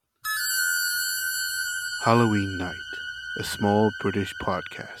Halloween Night, a small British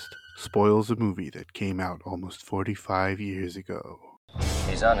podcast, spoils a movie that came out almost 45 years ago.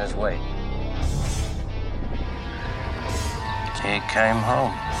 He's on his way. He came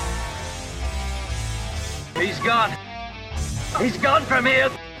home. He's gone. He's gone from here.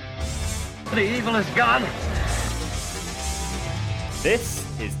 The evil is gone. This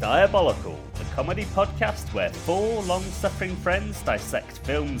is Diabolical, a comedy podcast where four long-suffering friends dissect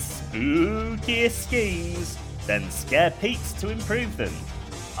film's spookiest schemes, then scare Pete to improve them.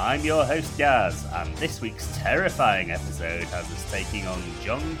 I'm your host Gaz, and this week's terrifying episode has us taking on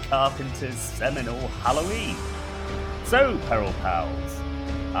John Carpenter's seminal Halloween. So, Peril Pals,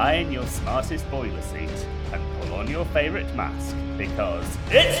 iron your smartest boiler seat and pull on your favourite mask, because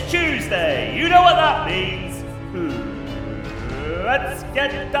it's Tuesday! You know what that means! Let's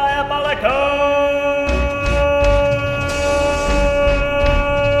get diabolical!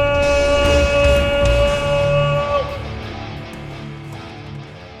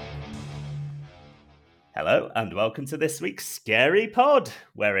 Hello and welcome to this week's Scary Pod,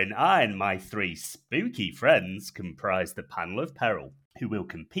 wherein I and my three spooky friends comprise the panel of peril, who will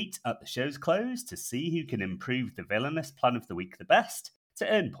compete at the show's close to see who can improve the villainous plan of the week the best to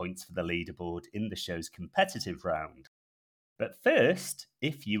earn points for the leaderboard in the show's competitive round. But first,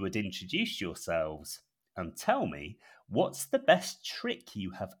 if you would introduce yourselves and tell me what's the best trick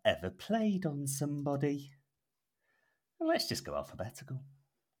you have ever played on somebody. Well, let's just go alphabetical.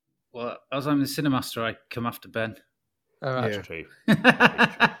 Well, as I'm the Cinemaster, I come after Ben. All right. That's true.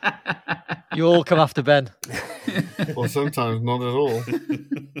 You all come after Ben. Or sometimes not at all.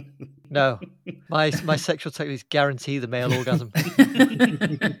 No. My sexual techniques guarantee the male orgasm.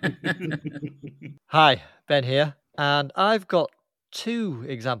 Hi, Ben here. And I've got two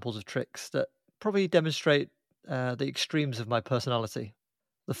examples of tricks that probably demonstrate the extremes of my personality.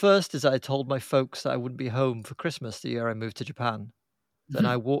 The first is that I told my folks that I wouldn't be home for Christmas the year I moved to Japan. Then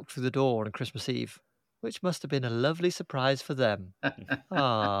I walked through the door on Christmas Eve, which must have been a lovely surprise for them.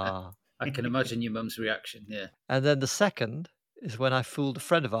 Ah. I can imagine your mum's reaction, yeah. And then the second is when I fooled a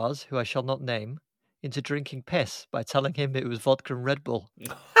friend of ours, who I shall not name, into drinking piss by telling him it was vodka and Red Bull.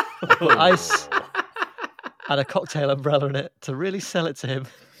 Put ice and a cocktail umbrella in it to really sell it to him.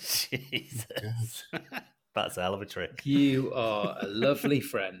 Jesus. That's a hell of a trick. You are a lovely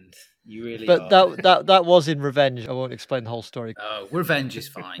friend. You really But are. that was in revenge. I won't explain the whole story. Oh, revenge is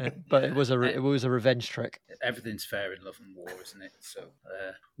fine. But it was a revenge trick. Everything's fair in love and war, isn't it? So,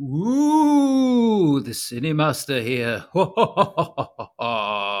 ooh, the Cinemaster here.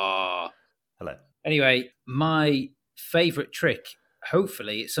 Hello. Anyway, my favourite trick,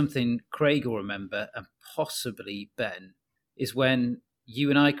 hopefully it's something Craig will remember and possibly Ben, is when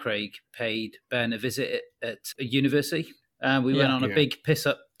you and I, Craig, paid Ben a visit at a university. And we went on a big piss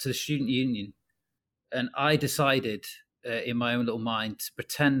up to the student union. And I decided in my own little mind to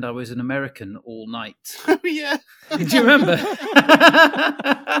pretend I was an American all night. Oh, yeah. Do you remember?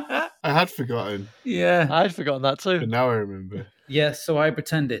 I had forgotten, Yeah. I'd forgotten that too. but now I remember. Yeah, so I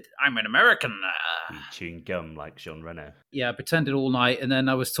pretended I'm an American. You chewing gum like Sean Reno. Yeah, I pretended all night, and then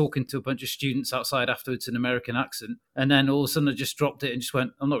I was talking to a bunch of students outside afterwards in an American accent, and then all of a sudden I just dropped it and just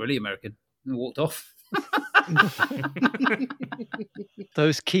went, I'm not really American, and walked off.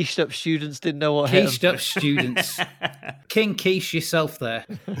 Those quiche up students didn't know what hit Quiche up students. King Quiche yourself there.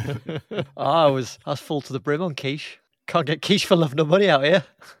 I was full to the brim on quiche. Can't get quiche for love nor money out here.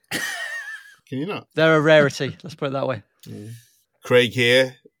 Can you not? They're a rarity, let's put it that way. Craig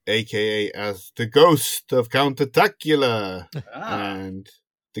here, a.k.a. as the ghost of Countertacula. Ah. And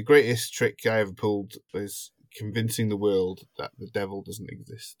the greatest trick I ever pulled was convincing the world that the devil doesn't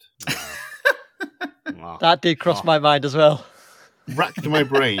exist. Wow. That did cross my mind as well. Racked my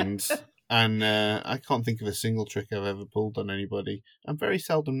brains, and I can't think of a single trick I've ever pulled on anybody. I'm very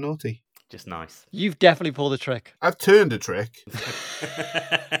seldom naughty. Just nice. You've definitely pulled a trick. I've turned a trick.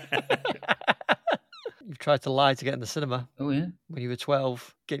 You've tried to lie to get in the cinema Oh, yeah. when you were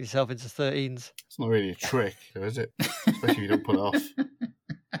 12, get yourself into 13s. It's not really a trick, though, is it? Especially if you don't pull it off.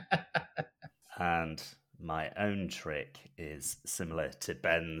 And my own trick is similar to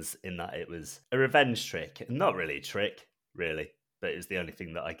Ben's in that it was a revenge trick. Not really a trick, really, but it was the only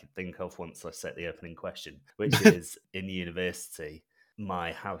thing that I could think of once I set the opening question, which is in university,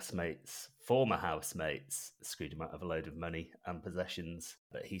 my former housemates, screwed him out of a load of money and possessions,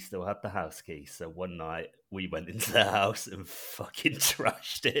 but he still had the house key. So one night we went into their house and fucking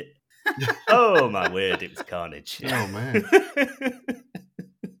trashed it. Oh my word, it was carnage. Oh, man.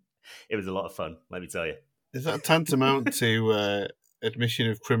 It was a lot of fun, let me tell you. Is that tantamount to admission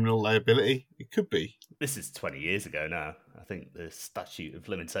of criminal liability? It could be. This is 20 years ago now. I think the statute of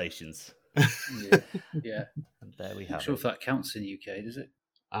limitations. Yeah. And there we I'm not have sure it. if that counts in the UK, does it?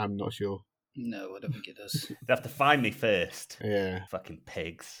 I'm not sure. No, I don't think it does. They have to find me first. Yeah. Fucking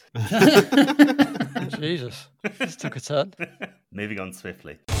pigs. Jesus, this took a turn. Moving on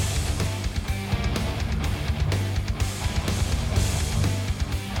swiftly.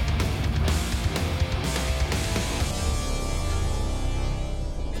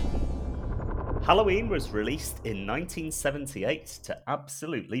 Halloween was released in 1978 to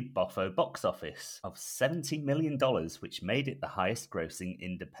absolutely boffo box office of $70 million, which made it the highest grossing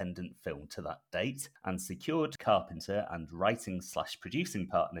independent film to that date and secured Carpenter and writing/producing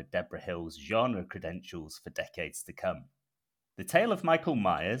partner Deborah Hill's genre credentials for decades to come. The tale of Michael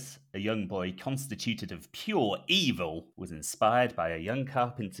Myers, a young boy constituted of pure evil, was inspired by a young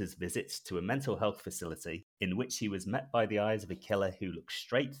carpenter's visit to a mental health facility in which he was met by the eyes of a killer who looked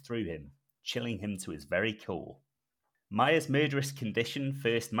straight through him, chilling him to his very core. Myers' murderous condition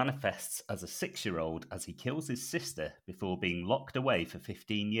first manifests as a 6-year-old as he kills his sister before being locked away for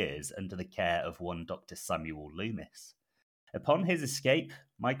 15 years under the care of one Dr. Samuel Loomis. Upon his escape,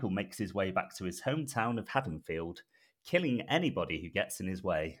 Michael makes his way back to his hometown of Haddonfield, killing anybody who gets in his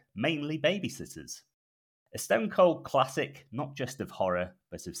way, mainly babysitters. A stone-cold classic, not just of horror,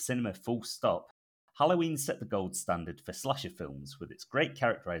 but of cinema full stop, Halloween set the gold standard for slasher films with its great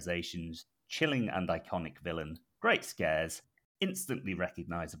characterizations, chilling and iconic villain, great scares, instantly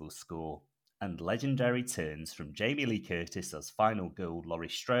recognisable score, and legendary turns from Jamie Lee Curtis as final girl Laurie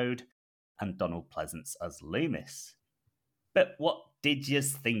Strode and Donald Pleasance as Loomis. But what did you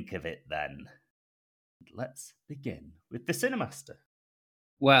think of it then? Let's begin with the Cinemaster.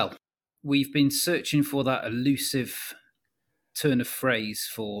 Well, we've been searching for that elusive turn of phrase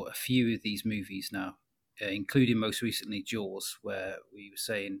for a few of these movies now, including most recently Jaws, where we were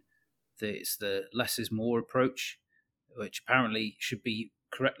saying that it's the less is more approach, which apparently should be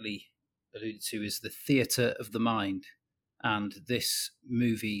correctly alluded to as the theatre of the mind. And this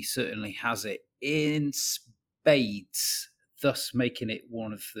movie certainly has it in spades, thus making it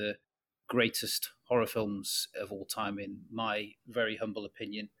one of the greatest horror films of all time, in my very humble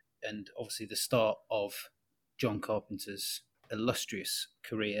opinion, and obviously the start of John Carpenter's illustrious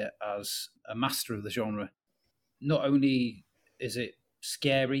career as a master of the genre. Not only is it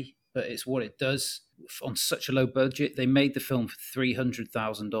scary, but it's what it does on such a low budget. They made the film for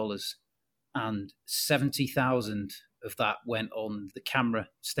 $300,000, and 70,000 of that went on the camera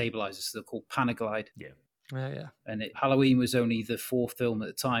stabilizers. So they're called Panaglide. Yeah. And Halloween was only the 4th film at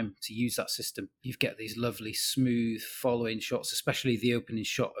the time to use that system. You get these lovely, smooth following shots, especially the opening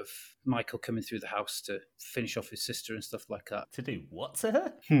shot of Michael coming through the house to finish off his sister and stuff like that. To do what to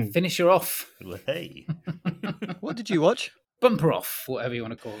her? Finish her off. Well, hey. What did you watch? Bumper off, whatever you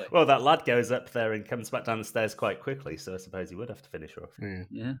want to call it. Well, that lad goes up there and comes back down the stairs quite quickly, so I suppose he would have to finish her off.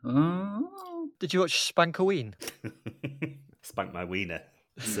 Yeah. Oh. Did you watch Spankoween? Spank my wiener.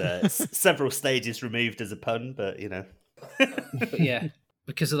 It's several stages removed as a pun, but you know. But yeah,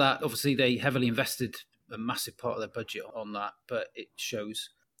 because of that, obviously they heavily invested a massive part of their budget on that, but it shows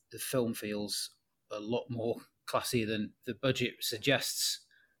the film feels a lot more classy than the budget suggests.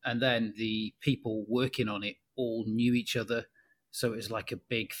 And then the people working on it all knew each other, so it was like a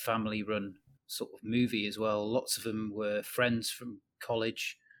big family-run sort of movie as well. Lots of them were friends from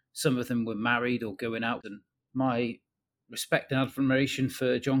college. Some of them were married or going out. And my respect and admiration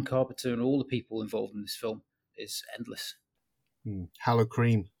for John Carpenter and all the people involved in this film is endless. Hallow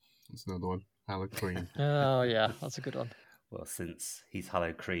Cream. That's another one. Hallow Cream. Oh, yeah, that's a good one. Well, since he's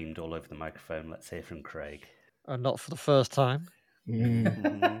hallow creamed all over the microphone, let's hear from Craig. And not for the first time.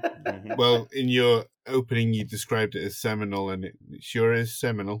 Well, in your opening, you described it as seminal, and it sure is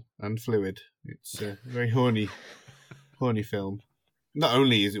seminal and fluid. It's a very horny film. Not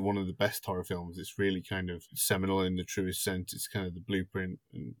only is it one of the best horror films, it's really kind of seminal in the truest sense. It's kind of the blueprint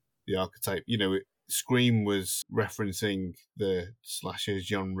and the archetype. You know, Scream was referencing the slasher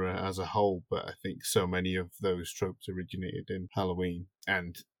genre as a whole, but I think so many of those tropes originated in Halloween.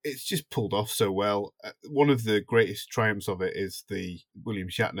 And it's just pulled off so well. One of the greatest triumphs of it is the William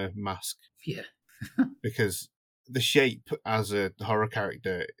Shatner mask. Yeah. Because the Shape as a horror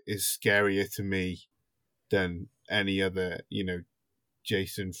character is scarier to me than any other,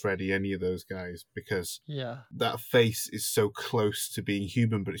 Jason, Freddy, any of those guys, because that face is so close to being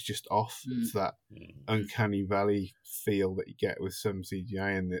human, but it's just off. It's that uncanny valley feel that you get with some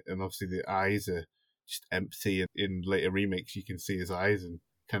CGI, and obviously the eyes are just empty. In later remakes, you can see his eyes and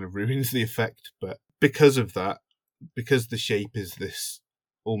kind of ruins the effect. But because of that, because the Shape is this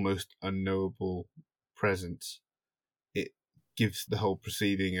almost unknowable presence, it gives the whole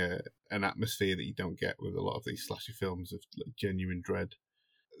proceeding a an atmosphere that you don't get with a lot of these slasher films of like genuine dread.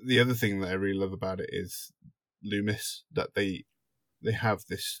 The other thing that I really love about it is Loomis, that they have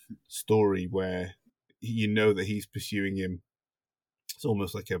this story where you know that he's pursuing him. It's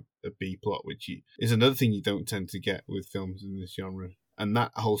almost like a B plot, which is another thing you don't tend to get with films in this genre. And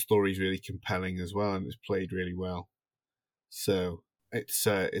that whole story is really compelling as well, and it's played really well. So it's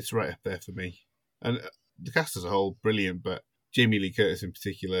right up there for me. And the cast as a whole, brilliant, but Jamie Lee Curtis in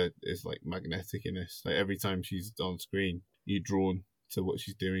particular is like magnetic in this. Like every time she's on screen, you're drawn to what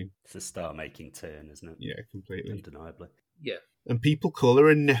she's doing. It's a star-making turn, isn't it? Yeah, completely. Undeniably. Yeah. And people call her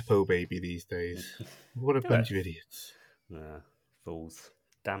a Nepo baby these days. What a bunch of idiots. Fools.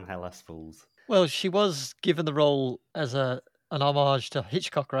 Damn hell ass fools. Well, she was given the role as an homage to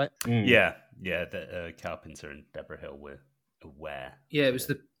Hitchcock, right? Mm. Yeah. That Carpenter and Deborah Hill were aware. Yeah, it was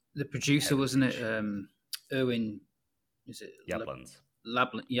the producer, wasn't it? Erwin, is it? Yablans.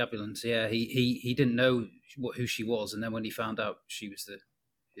 Yablans, yeah. He didn't know who she was, and then when he found out she was the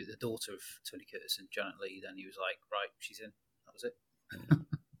daughter of Tony Curtis and Janet Leigh, then he was like, right, she's in. That was it.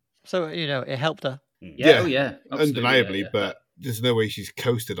 So, it helped her. Yeah, oh yeah, absolutely, undeniably, yeah. but there's no way she's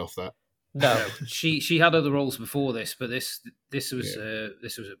coasted off that. No. She had other roles before this, but this was a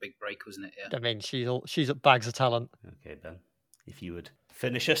big break, wasn't it? Yeah. I mean, she's at bags of talent. Okay, Ben. If you would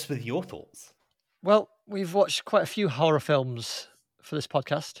finish us with your thoughts. Well, we've watched quite a few horror films for this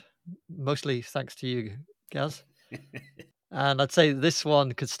podcast, mostly thanks to you, Gaz. And I'd say this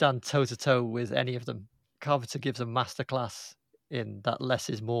one could stand toe-to-toe with any of them. Carpenter gives a masterclass in that less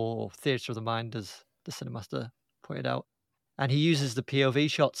is more, or theatre of the mind, as the Cinemaster pointed out. And he uses the POV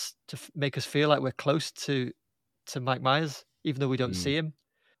shots to make us feel like we're close to Mike Myers, even though we don't see him,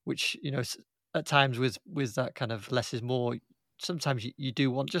 which, at times with that kind of less is more, sometimes you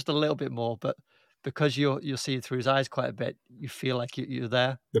do want just a little bit more, but because you're seeing through his eyes quite a bit, you feel like you're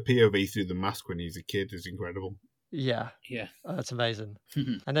there. The POV through the mask when he's a kid is incredible. Yeah. That's amazing.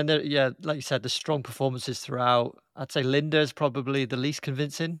 And then, like you said, the strong performances throughout. I'd say Linda's probably the least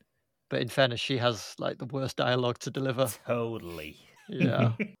convincing, but in fairness, she has like the worst dialogue to deliver. Totally.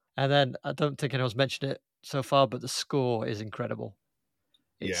 Yeah. And then I don't think anyone's mentioned it so far, but the score is incredible.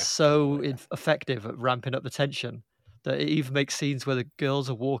 It's so effective at ramping up the tension that it even makes scenes where the girls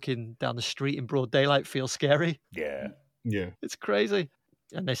are walking down the street in broad daylight feel scary. Yeah. It's crazy.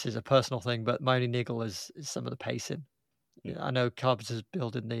 And this is a personal thing, but my only niggle is some of the pacing. I know Carpenter's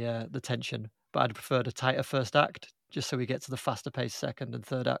building the tension, but I'd prefer a tighter first act, just so we get to the faster paced second and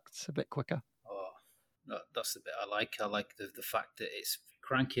third acts a bit quicker. Oh, that's the bit I like. I like the fact that it's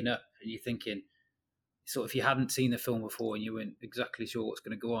cranking up, and you're thinking, sort of, if you hadn't seen the film before and you weren't exactly sure what's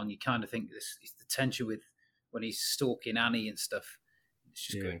going to go on, you kind of think this is the tension with when he's stalking Annie and stuff. It's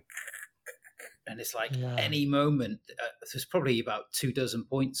just going. And it's like any moment, there's probably about 24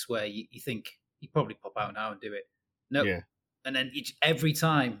 points where you think he'd probably pop out now and do it. Nope. Yeah. And then every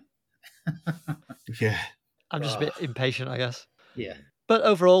time. I'm just a bit impatient, I guess. Yeah. But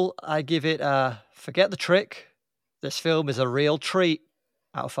overall, I give it forget the trick. This film is a real treat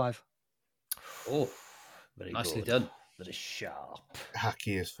out of 5. Oh, very nicely good. Done. Very sharp.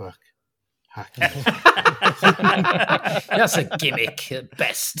 Hacky as fuck. That's a gimmick at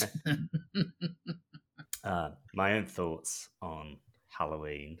best. My own thoughts on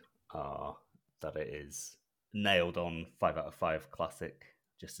Halloween are that it is nailed on 5 out of 5 classic,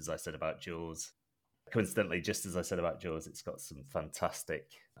 just as I said about Jaws. Coincidentally, just as I said about Jaws, it's got some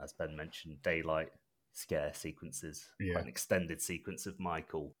fantastic, as Ben mentioned, daylight scare sequences. Quite an extended sequence of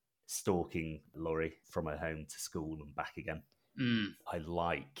Michael stalking Laurie from her home to school and back again. I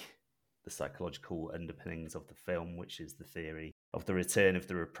like the psychological underpinnings of the film, which is the theory of the return of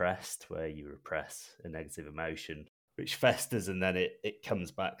the repressed, where you repress a negative emotion, which festers and then it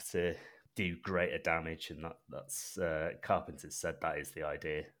comes back to do greater damage. And that's Carpenter said that is the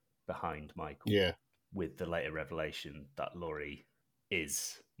idea behind Michael. Yeah. With the later revelation that Laurie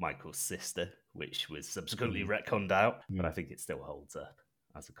is Michael's sister, which was subsequently retconned out, but I think it still holds up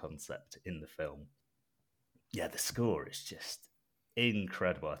as a concept in the film. Yeah, the score is just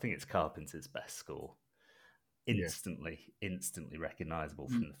incredible. I think it's Carpenter's best score. Instantly recognizable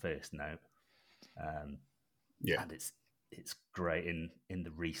from the first note. And it's great in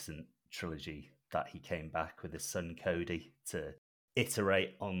the recent trilogy that he came back with his son Cody to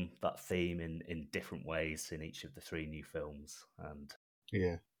iterate on that theme in different ways in each of the 3 new films. And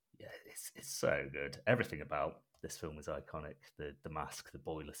it's so good. Everything about this film is iconic. The mask, the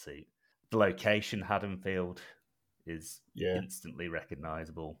boiler suit, the location, Haddonfield, is instantly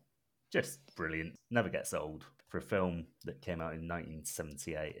recognizable. Just brilliant. Never gets old. For a film that came out in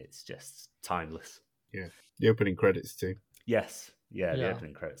 1978, it's just timeless. Yeah. The opening credits too. Yes. Yeah, the Yeah.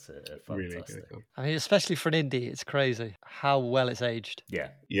 opening credits are Really fantastic. good. I mean, especially for an indie, it's crazy how well it's aged. Yeah.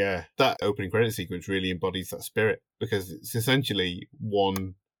 Yeah, that opening credit sequence really embodies that spirit because it's essentially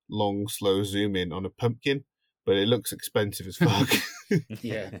one long, slow zoom in on a pumpkin, but it looks expensive as fuck.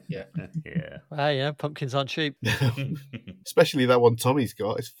 Yeah. Yeah. Well, yeah, pumpkins aren't cheap. Especially that one Tommy's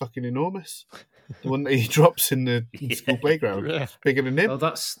got is fucking enormous. The one that he drops in the school playground. Yeah. It's bigger than him. Oh,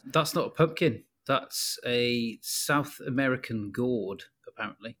 that's not a pumpkin. That's a South American gourd,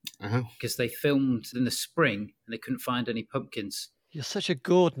 apparently, Uh-huh. because they filmed in the spring and they couldn't find any pumpkins. You're such a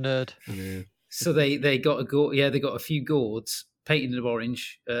gourd nerd. Yeah. So they got a gourd. Yeah, they got a few gourds painted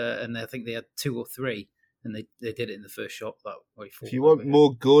orange, and I think they had 2 or 3, and they did it in the first shot. That way forward. If you want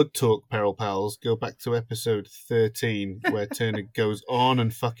more gourd talk, Peril Pals, go back to episode 13 where Turner goes on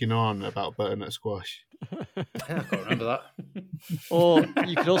and fucking on about butternut squash. Yeah, I can't remember that. Or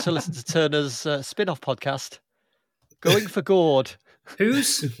you could also listen to Turner's spin-off podcast, Going for Gourd.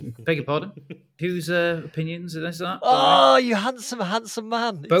 Whose? Beg your pardon. Whose opinions is that? Oh, you handsome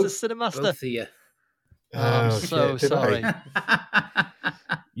man. Both, He's a cinemaster. both of you. I'm so shit, did I?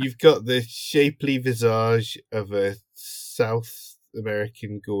 sorry. You've got the shapely visage of a South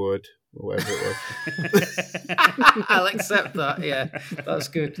American gourd, or whatever it was. I'll accept that. Yeah, that's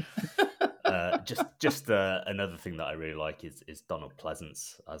good. Just another thing that I really like is Donald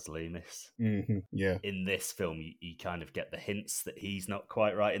Pleasance as Loomis. Mm-hmm. Yeah. In this film, you kind of get the hints that he's not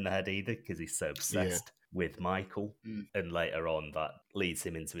quite right in the head either because he's so obsessed with Michael. And later on, that leads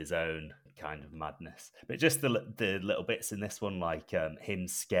him into his own kind of madness. But just the little bits in this one, like him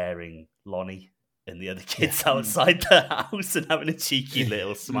scaring Lonnie and the other kids outside the house and having a cheeky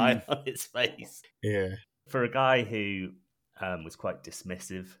little smile on his face. Yeah. For a guy who was quite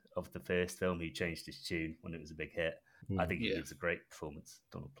dismissive of the first film, who changed his tune when it was a big hit, I think he gives a great performance,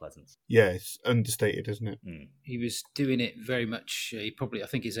 Donald Pleasance. Yeah, it's understated, isn't it? He was doing it very much. I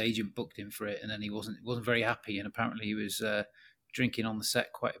think his agent booked him for it, and then he wasn't very happy, and apparently he was drinking on the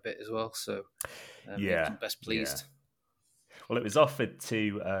set quite a bit as well. So he wasn't best pleased. Yeah. Well, it was offered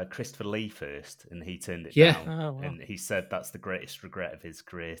to Christopher Lee first, and he turned it Yeah. down. Oh, wow. And he said that's the greatest regret of his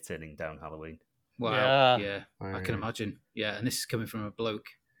career, turning down Halloween. Wow. Yeah. Wow. I can imagine. Yeah, and this is coming from a bloke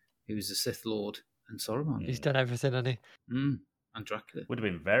who was a Sith Lord and Saruman. He's done everything, hasn't he? And Dracula. Would have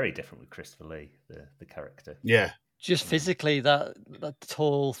been very different with Christopher Lee, the character. Yeah. Just physically, that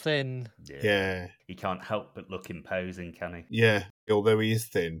tall, thin. Yeah. He can't help but look imposing, can he? Yeah. Although he is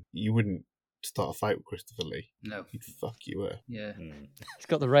thin, you wouldn't start a fight with Christopher Lee. No. He'd fuck you up. Yeah. He's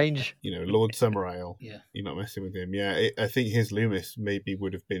got the range. You know, Lord Summerisle. Yeah. You're not messing with him. Yeah, I think his Loomis maybe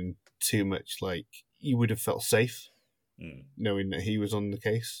would have been too much like... You would have felt safe knowing that he was on the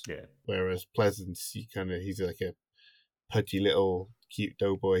case. Yeah. Whereas Pleasance, he's like a pudgy little cute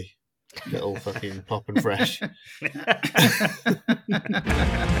doughboy. Little fucking pop and fresh.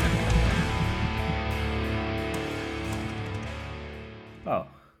 Well,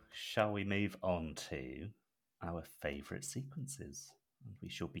 shall we move on to our favourite sequences? And we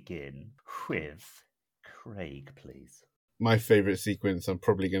shall begin with Craig, please. My favourite sequence, I'm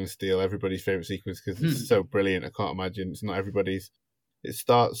probably going to steal everybody's favourite sequence because it's so brilliant. I can't imagine it's not everybody's. It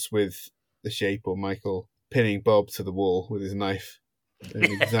starts with the Shape or Michael pinning Bob to the wall with his knife and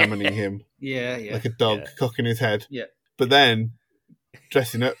examining him like a dog cocking his head. Yeah. But then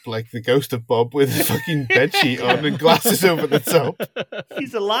dressing up like the ghost of Bob with a fucking bedsheet on and glasses over the top.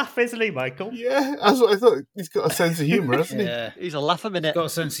 He's a laugh, isn't he, Michael? Yeah, that's what I thought. He's got a sense of humour, hasn't Yeah. He's a laugh a minute. Got a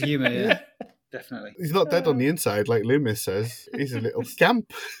sense of humour, yeah. Definitely. he? He's not dead on the inside, like Loomis says. He's a little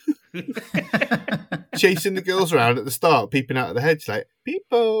scamp. Chasing the girls around at the start, peeping out of the hedge like,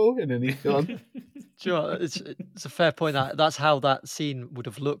 Peepo! And then he's gone. Do you know what? It's a fair point. That's how that scene would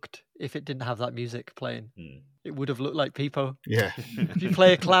have looked if it didn't have that music playing. It would have looked like Peepo. Yeah. If you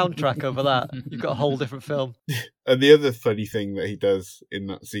play a clown track over that, you've got a whole different film. And the other funny thing that he does in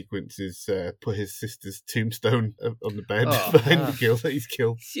that sequence is put his sister's tombstone on the bed behind the girl that he's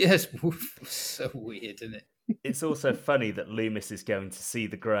killed. Yes, so weird, isn't it? It's also funny that Loomis is going to see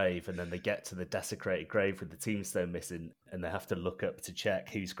the grave and then they get to the desecrated grave with the tombstone missing and they have to look up to check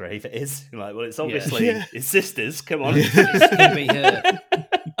whose grave it is. You're like, well, it's obviously his sister's. Come on. It's going to be her.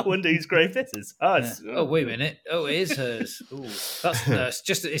 I wonder whose grave this is. Oh, wait a minute. Oh, it is hers. Ooh, it's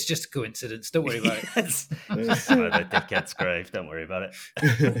just a coincidence. Don't worry about it. It's just another dickhead's grave. Don't worry about it.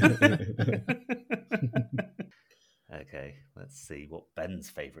 Okay, let's see what Ben's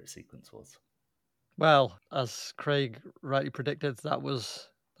favourite sequence was. Well, as Craig rightly predicted, that was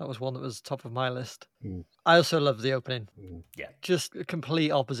one that was top of my list. I also love the opening. Yeah. Just a complete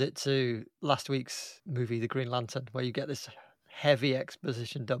opposite to last week's movie, The Green Lantern, where you get this heavy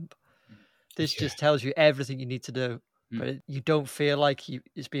exposition dump. This just tells you everything you need to do but you don't feel like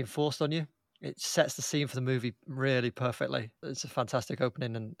it's being forced on you. It sets the scene for the movie really perfectly. It's a fantastic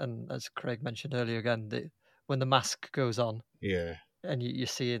opening, and as Craig mentioned earlier again, when the mask goes on, Yeah. and you're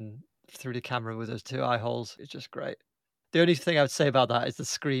seeing through the camera with those two eye holes, it's just great. The only thing I would say about that is the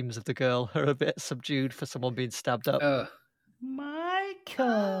screams of the girl are a bit subdued for someone being stabbed up.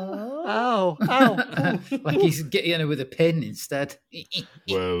 Michael. Ow, ow. Like he's getting her with a pin instead.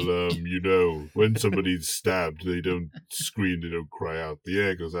 Well, when somebody's stabbed, they don't scream, they don't cry out. The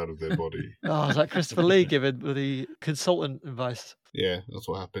air goes out of their body. Oh, is that Christopher Lee giving the consultant advice? Yeah, that's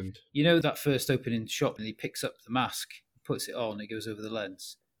what happened. You know that first opening shot and he picks up the mask, puts it on, it goes over the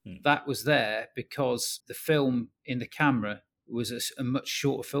lens. That was there because the film in the camera was a much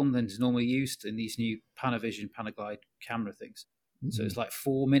shorter film than is normally used in these new Panavision, Panaglide camera things. So it's like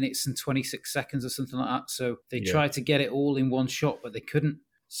 4 minutes and 26 seconds or something like that. So they tried to get it all in one shot, but they couldn't.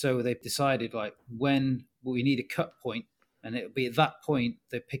 So they decided when we need a cut point, and it'll be at that point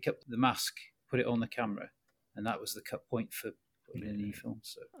they pick up the mask, put it on the camera, and that was the cut point for putting in a new film.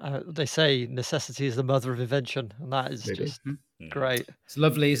 So they say necessity is the mother of invention, and that is just great. It's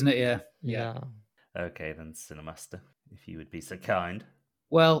lovely, isn't it? Yeah. Okay, then, Cinemaster, if you would be so kind.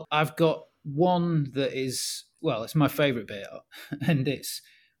 Well, I've got one that is, it's my favourite bit, and it's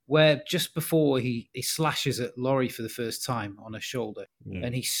where just before he slashes at Laurie for the first time on her shoulder,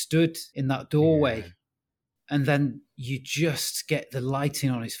 and he stood in that doorway, and then you just get the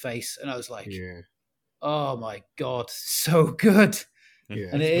lighting on his face, and I was like, oh my God, so good. Yeah,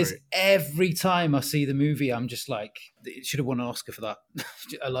 and it is every time I see the movie, I'm just like, it should have won an Oscar for that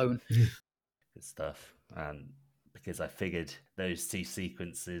alone. Good stuff. And because I figured those 2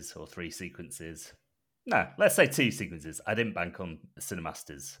 sequences or 3 sequences, no, let's say 2 sequences. I didn't bank on the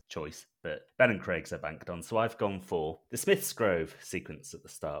Cinemaster's choice, but Ben and Craig's I banked on. So I've gone for the Smith's Grove sequence at the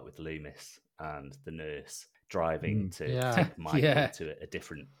start with Loomis and the nurse driving to take Michael to a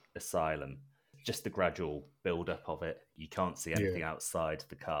different asylum. Just the gradual build-up of it. You can't see anything outside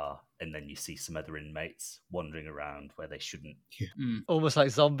the car, and then you see some other inmates wandering around where they shouldn't. Almost like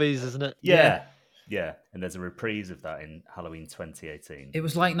zombies, isn't it? Yeah. And there's a reprise of that in Halloween 2018. It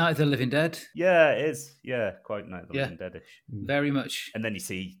was like Night of the Living Dead. Yeah, it is. Yeah, quite Night of the Living Dead-ish. Very much. And then you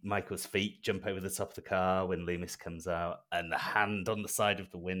see Michael's feet jump over the top of the car when Loomis comes out, and the hand on the side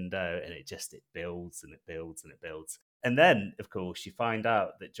of the window, and it builds and it builds and it builds. And then, of course, you find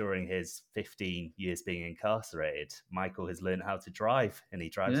out that during his 15 years being incarcerated, Michael has learned how to drive, and he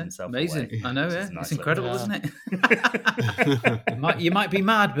drives himself amazing. away. I know, Nice it's incredible, isn't it? You might be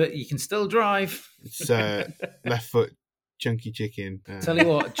mad, but you can still drive. It's left foot chunky chicken. Tell you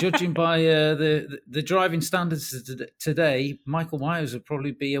what, judging by the driving standards today, Michael Myers would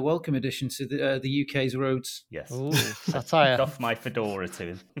probably be a welcome addition to the UK's roads. Yes. Ooh, satire. Doff my fedora to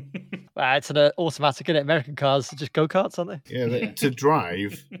him. It's an automatic, isn't it? American cars are just go-karts, aren't they? Yeah, to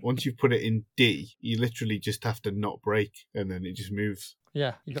drive, once you put it in D, you literally just have to not brake, and then it just moves.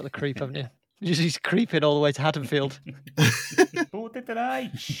 Yeah, you got the creep, haven't you? He's creeping all the way to Haddonfield.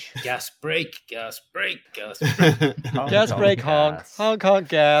 Gas brake, gas brake, gas brake. Gas brake, honk. Honk, honk,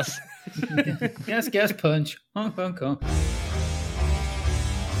 gas. Gas punch. Honk, honk, honk.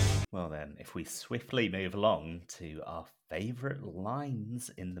 Well then, if we swiftly move along to our favourite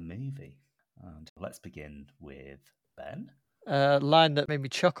lines in the movie. And let's begin with Ben. Line that made me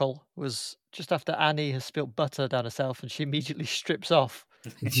chuckle was just after Annie has spilt butter down herself and she immediately strips off.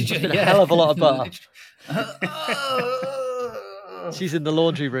 She's been a hell of a lot of butter. She's in the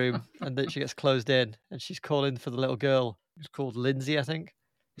laundry room and then she gets closed in and she's calling for the little girl who's called Lindsay, I think.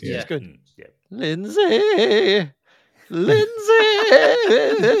 She's good. Yeah. Lindsay! Lindsay!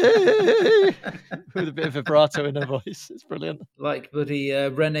 With a bit of vibrato in her voice. It's brilliant. Like bloody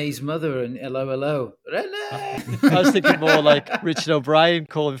Renee's mother and Hello, Hello. Renee! I was thinking more like Richard O'Brien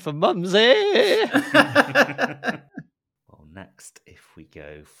calling for Mumsy. Well, next, if we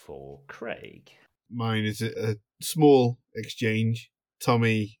go for Craig. Mine is a small exchange.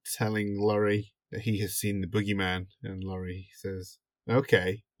 Tommy telling Laurie that he has seen the boogeyman, and Laurie says,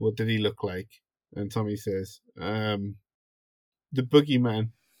 okay, what did he look like? And Tommy says, the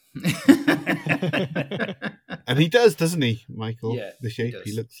boogeyman. And he does, doesn't he, Michael? Yeah, the shape,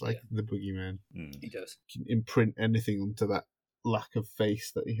 he looks like the boogeyman. He does. Can imprint anything onto that lack of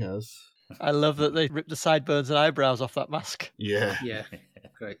face that he has. I love that they ripped the sideburns and eyebrows off that mask. Yeah. Yeah,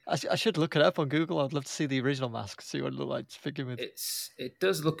 great. I should look it up on Google. I'd love to see the original mask, see what it looked like to begin with. It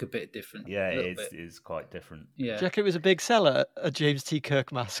does look a bit different. Yeah, it is quite different. Yeah. Do you reckon it was a big seller, a James T.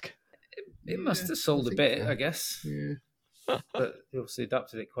 Kirk mask? It must have sold a bit, I guess. Yeah. But they obviously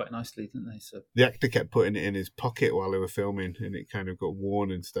adapted it quite nicely, didn't they? So the actor kept putting it in his pocket while they were filming, and it kind of got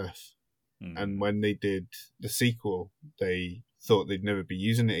worn and stuff. And when they did the sequel, they thought they'd never be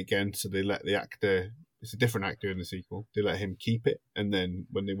using it again, so they let the actor, it's a different actor in the sequel, they let him keep it. And then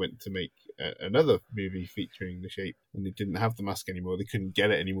when they went to make another movie featuring the shape and they didn't have the mask anymore, they couldn't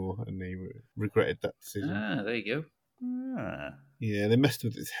get it anymore, and they regretted that decision. There you go. Yeah, they messed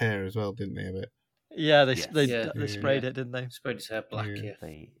with his hair as well, didn't they, a bit? Yeah, they Yeah. sprayed it, didn't they? Sprayed his hair black, yeah.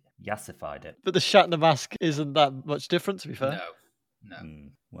 They yassified it. But the Shatner mask isn't that much different, to be fair. No.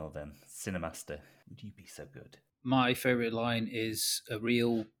 Well then, Cinemaster, would you be so good? My favourite line is a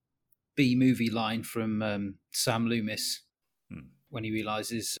real B-movie line from Sam Loomis when he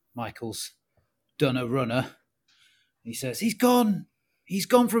realises Michael's done a runner. He says, "He's gone! He's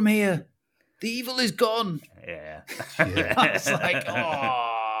gone from here! The evil is gone!" Yeah. It's like,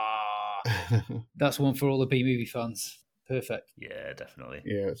 that's one for all the B-movie fans. Perfect. Yeah, definitely.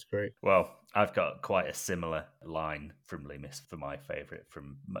 Yeah, it's great. Well, I've got quite a similar line from Loomis for my favourite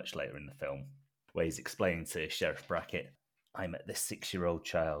from much later in the film, where he's explaining to Sheriff Brackett, "I met this 6-year-old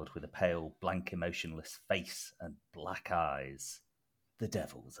child with a pale, blank, emotionless face and black eyes. The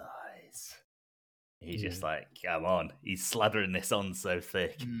devil's eyes." He's just like, come on. He's slathering this on so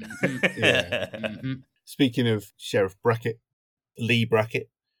thick. Speaking of Sheriff Brackett, Lee Brackett,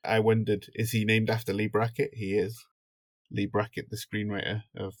 I wondered, is he named after Lee Brackett? He is. Lee Brackett, the screenwriter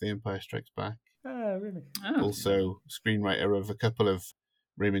of The Empire Strikes Back. Oh, really? Also screenwriter of a couple of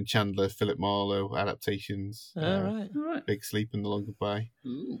Raymond Chandler, Philip Marlowe adaptations. All right. Big Sleep and The Long Goodbye.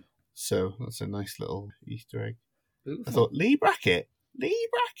 Ooh. So that's a nice little Easter egg. Ooh. I thought, Lee Brackett?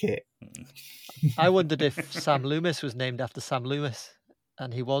 I wondered if Sam Loomis was named after Sam Loomis,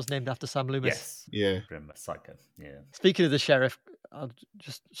 and he was named after Sam Loomis. Yes. Yeah. From Psycho. Yeah. Speaking of the sheriff, I'll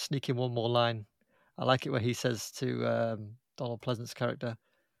just sneak in one more line. I like it where he says to Donald Pleasant's character,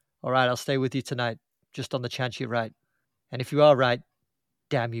 "All right, I'll stay with you tonight, just on the chance you're right. And if you are right,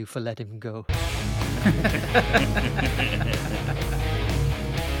 damn you for letting him go."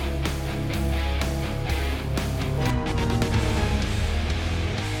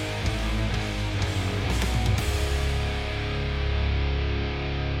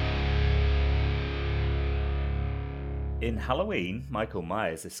 In Halloween, Michael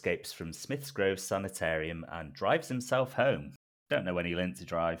Myers escapes from Smith's Grove Sanitarium and drives himself home. Don't know when he learnt to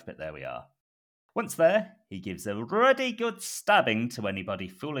drive, but there we are. Once there, he gives a ruddy good stabbing to anybody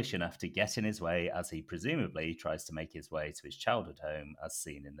foolish enough to get in his way as he presumably tries to make his way to his childhood home as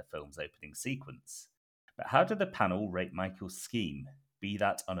seen in the film's opening sequence. But how did the panel rate Michael's scheme, be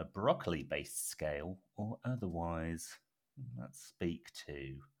that on a broccoli-based scale or otherwise? Let's speak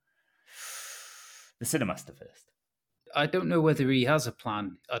to the Cinemaster first. I don't know whether he has a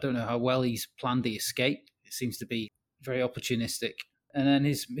plan. I don't know how well he's planned the escape. It seems to be very opportunistic. And then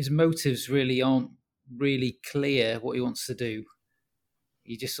his motives really aren't really clear what he wants to do.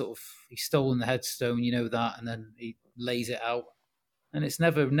 He just he's stolen the headstone, you know that, and then he lays it out. And it's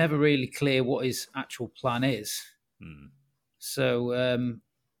never really clear what his actual plan is. So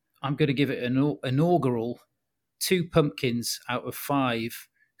I'm going to give it an inaugural 2 pumpkins out of 5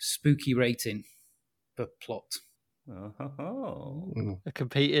 spooky rating per plot. A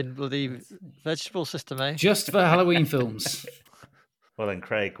competing bloody vegetable system, eh? Just for Halloween films. Well then,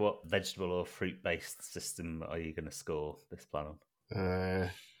 Craig, what vegetable or fruit-based system are you going to score this plan on?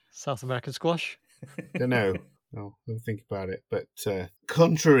 South American squash? Don't know. I'll think about it. But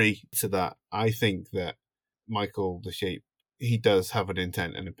contrary to that, I think that Michael the Shape, he does have an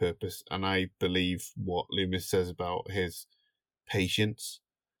intent and a purpose. And I believe what Loomis says about his patience.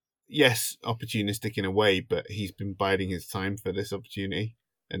 Yes, opportunistic in a way, but he's been biding his time for this opportunity.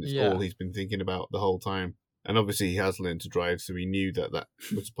 And it's all he's been thinking about the whole time. And obviously he has learned to drive, so he knew that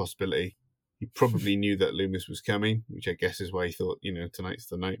was a possibility. He probably knew that Loomis was coming, which I guess is why he thought, tonight's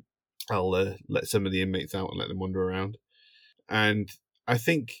the night. I'll let some of the inmates out and let them wander around. And I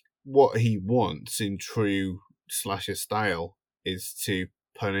think what he wants in true slasher style is to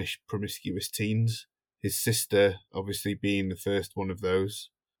punish promiscuous teens. His sister obviously being the first one of those.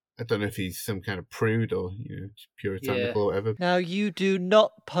 I don't know if he's some kind of prude or puritanical or whatever. Now, you do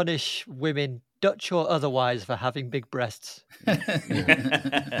not punish women, Dutch or otherwise, for having big breasts.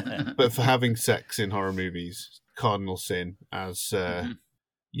 But for having sex in horror movies, cardinal sin, as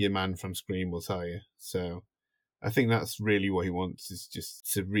your man from Scream will tell you. So I think that's really what he wants, is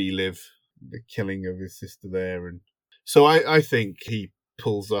just to relive the killing of his sister there. And so I think he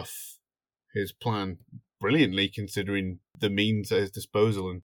pulls off his plan brilliantly, considering the means at his disposal,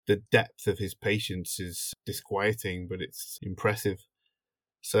 and the depth of his patience is disquieting, but it's impressive.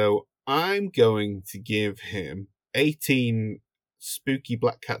 So I'm going to give him 18 spooky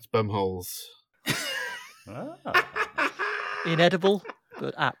black cat's bumholes. Inedible,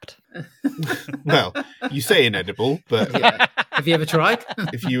 but apt. Well, you say inedible, but Yeah. Have you ever tried?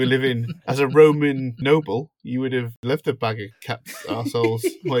 if you were living as a Roman noble, you would have left a bag of cat's arseholes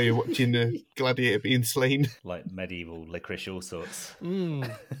while you're watching a gladiator being slain. Like medieval licorice all sorts.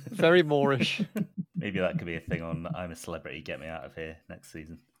 Very Moorish. Maybe that could be a thing on I'm a Celebrity, Get Me Out of Here next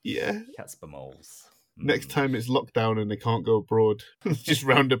season. Yeah. Cats moles. Next time it's lockdown and they can't go abroad, just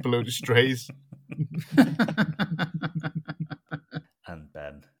round up a load of strays. And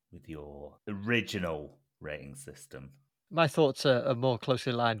Ben, with your original rating system. My thoughts are more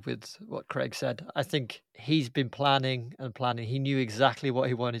closely aligned with what Craig said. I think he's been planning and planning. He knew exactly what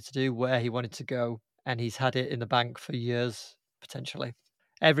he wanted to do, where he wanted to go, and he's had it in the bank for years, potentially.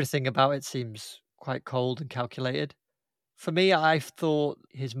 Everything about it seems quite cold and calculated. For me, I thought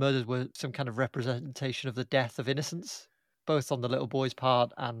his murders were some kind of representation of the death of innocence, both on the little boy's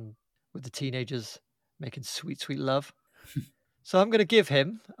part and with the teenagers making sweet, sweet love. So I'm going to give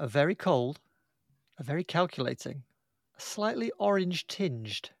him a very cold, a very calculating, a slightly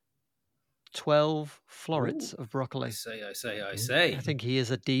orange-tinged 12 florets of broccoli. I say. I think he is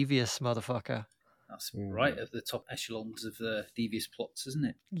a devious motherfucker. That's right at the top echelons of the devious plots, isn't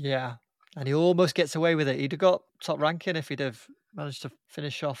it? Yeah. And he almost gets away with it. He'd have got top ranking if he'd have managed to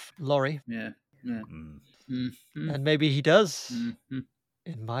finish off Laurie. Yeah. And maybe he does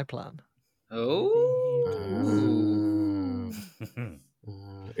in my plan.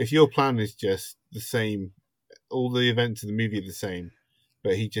 If your plan is just the same, all the events of the movie are the same,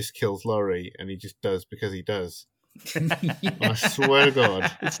 but he just kills Laurie and he just does because he does. I swear to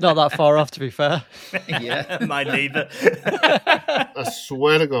God. It's not that far off, to be fair. Yeah. Mine neither. I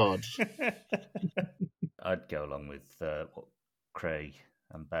swear to God. I'd go along with what Craig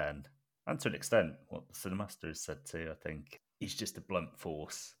and Ben, and to an extent what the Cinemaster has said too. I think he's just a blunt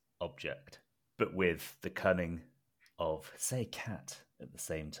force object, but with the cunning of, say, a cat at the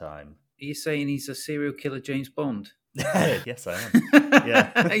same time. Are you saying he's a serial killer James Bond? Yes, I am.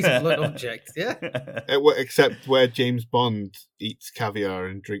 Yeah. He's a blood object, yeah. Except where James Bond eats caviar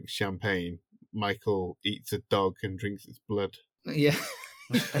and drinks champagne, Michael eats a dog and drinks its blood. Yeah.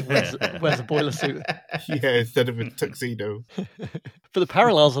 Wears a boiler suit. Yeah, instead of a tuxedo. But the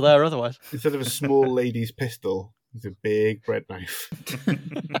parallels are there otherwise. Instead of a small lady's pistol, it's a big bread knife.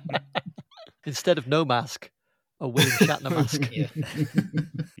 Instead of no mask, a William Shatner mask. Yeah.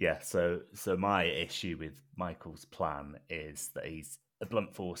 Yeah, so my issue with Michael's plan is that he's a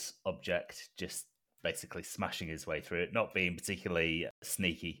blunt force object, just basically smashing his way through it, not being particularly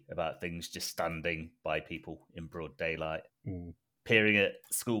sneaky about things, just standing by people in broad daylight, appearing at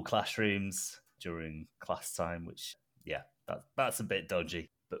school classrooms during class time, which, yeah, that's a bit dodgy.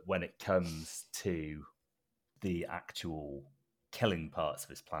 But when it comes to the actual killing parts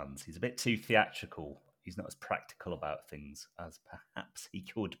of his plans, he's a bit too theatrical. He's not as practical about things as perhaps he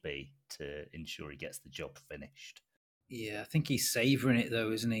could be to ensure he gets the job finished. Yeah, I think he's savouring it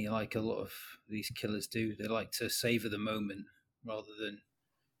though, isn't he? Like a lot of these killers do. They like to savour the moment rather than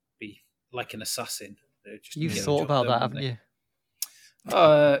be like an assassin. You've thought about that, haven't you?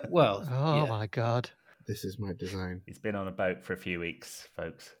 Well. Oh yeah. my God. This is my design. He's been on a boat for a few weeks,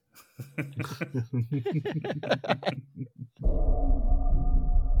 folks.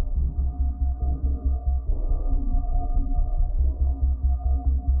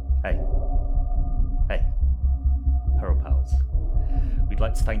 Hey, Peril Pals. We'd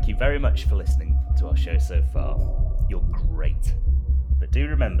like to thank you very much for listening to our show so far. You're great. But do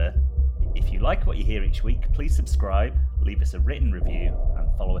remember, if you like what you hear each week, please subscribe, leave us a written review, and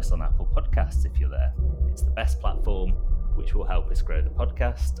follow us on Apple Podcasts if you're there. It's the best platform, which will help us grow the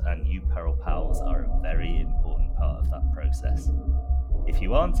podcast, and you Peril Pals are a very important part of that process. If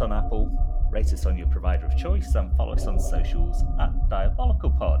you aren't on Apple, rate us on your provider of choice and follow us on socials at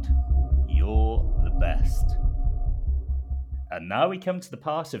DiabolicalPod. You're the best. And now we come to the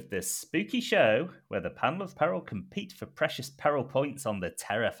part of this spooky show where the panel of Peril compete for precious Peril points on the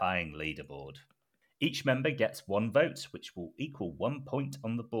terrifying leaderboard. Each member gets 1 vote, which will equal 1 point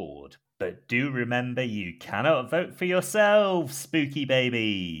on the board. But do remember, you cannot vote for yourselves, spooky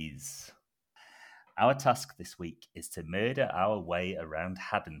babies! Our task this week is to murder our way around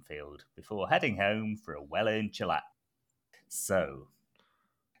Haddonfield before heading home for a well-earned chillax. So,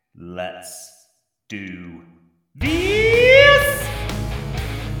 let's do this!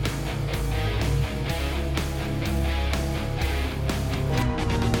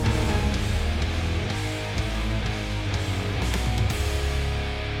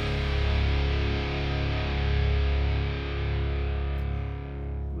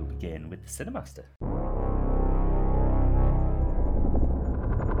 We'll begin with the Cinemaster.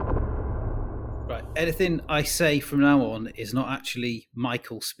 Right. Anything I say from now on is not actually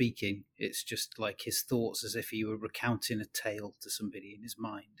Michael speaking. It's just like his thoughts as if he were recounting a tale to somebody in his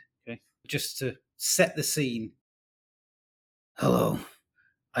mind. Okay. Just to set the scene. Hello,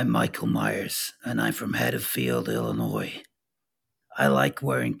 I'm Michael Myers, and I'm from Haddonfield, Illinois. I like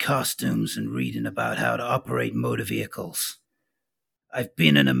wearing costumes and reading about how to operate motor vehicles. I've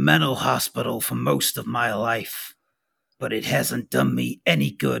been in a mental hospital for most of my life, but it hasn't done me any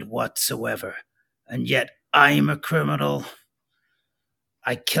good whatsoever. And yet I'm a criminal.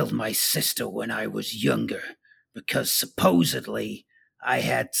 I killed my sister when I was younger because supposedly I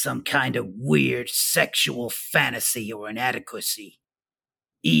had some kind of weird sexual fantasy or inadequacy,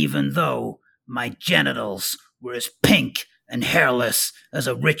 even though my genitals were as pink and hairless as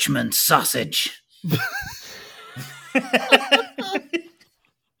a Richmond sausage.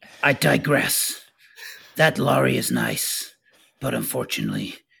 I digress. That Laurie is nice, but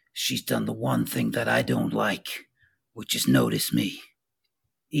unfortunately, she's done the one thing that I don't like, which is notice me.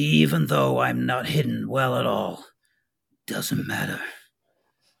 Even though I'm not hidden well at all, doesn't matter.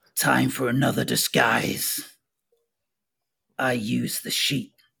 Time for another disguise. I use the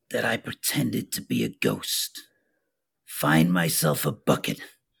sheet that I pretended to be a ghost. Find myself a bucket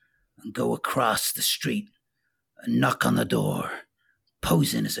and go across the street and knock on the door,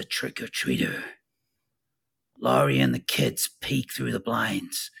 posing as a trick-or-treater. Laurie and the kids peek through the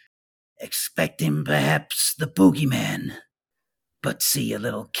blinds, expecting perhaps the boogeyman, but see a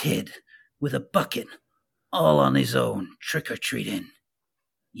little kid with a bucket all on his own trick-or-treating.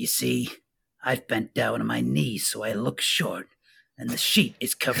 You see, I've bent down on my knees so I look short, and the sheet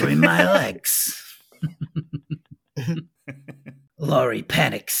is covering my legs. Laurie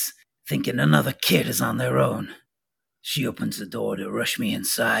panics, thinking another kid is on their own. She opens the door to rush me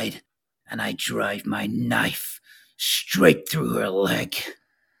inside, and I drive my knife straight through her leg,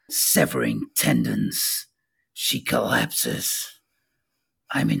 severing tendons. She collapses.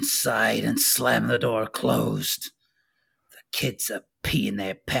 I'm inside and slam the door closed. The kids are peeing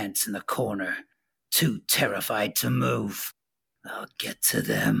their pants in the corner, too terrified to move. I'll get to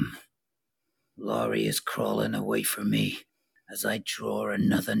them. Laurie is crawling away from me as I draw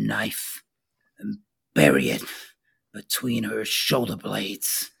another knife and bury it between her shoulder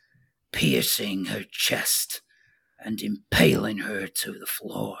blades, piercing her chest and impaling her to the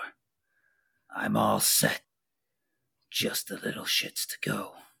floor. I'm all set. Just a little shits to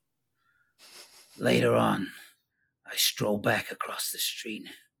go. Later on, I stroll back across the street,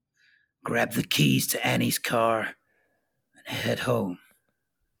 grab the keys to Annie's car, and head home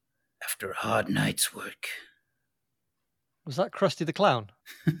after a hard night's work. Was that Krusty the Clown?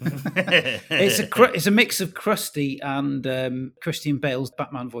 It's a mix of Krusty and Christian Bale's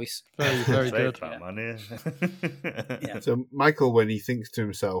Batman voice. Very good. Batman, Yeah. So Michael, when he thinks to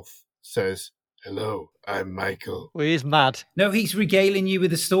himself, says, "Hello, I'm Michael." Well, he's mad. No, he's regaling you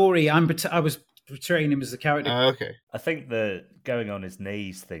with a story. I was portraying him as the character. Okay. I think the going on his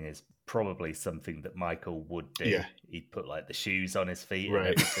knees thing is probably something that Michael would do. Yeah. He'd put like the shoes on his feet Right.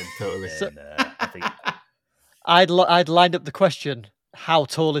 and everything. Totally. And, I think I'd lined up the question, how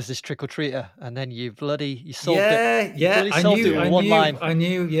tall is this trick-or-treater? And then you solved it. Yeah, Really solved it with one line. I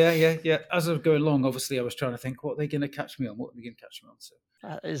knew, yeah. As I was going along, obviously, I was trying to think, what are they going to catch me on? What are they going to catch me on? So.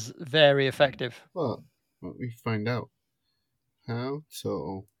 That is very effective. Well, let me find out. How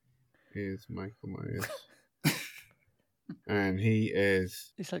tall is Michael Myers? And he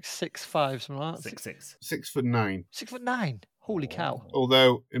is He's like 6'5", something like that. 6'6". 6'9". 6'9". Holy cow.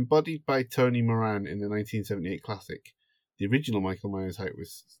 Although embodied by Tony Moran in the 1978 classic, the original Michael Myers height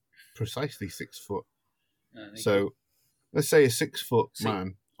was precisely 6 foot. So let's say a 6 foot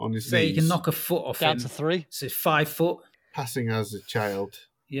man on his Say knees, you can knock a foot off Down him. to 3. So 5 foot. passing as a child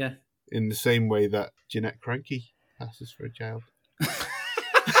Yeah. in the same way that Jeanette Cranky passes for a child.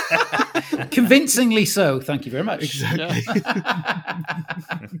 Convincingly so. Thank you very much. Exactly.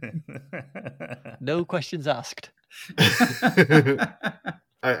 No questions asked.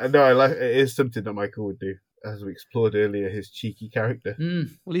 I know. I like it. Is something that Michael would do, as we explored earlier. His cheeky character.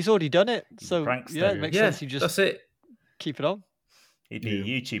 Well, he's already done it. He's a So, prankster. yeah, it makes Yeah, sense. You just that's it. keep it on. He'd be a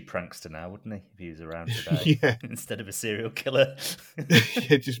YouTube prankster now, wouldn't he? If he was around today. Yeah. Instead of a serial killer.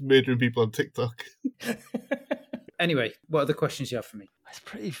 Yeah, just murdering people on TikTok. Anyway, what other questions do you have for me? It's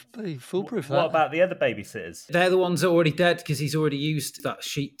pretty foolproof. What that. about the other babysitters? They're the ones that are already dead because he's already used that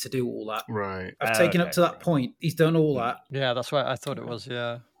sheet to do all that. Right. I've taken up to that point. He's done all that. Yeah, that's right. I thought it was.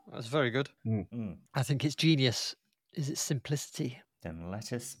 Yeah, that's very good. Mm. I think it's genius. Is it simplicity? Then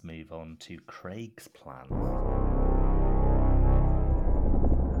let us move on to Craig's plan.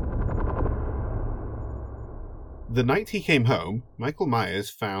 The night he came home, Michael Myers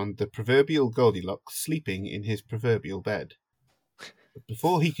found the proverbial Goldilocks sleeping in his proverbial bed. But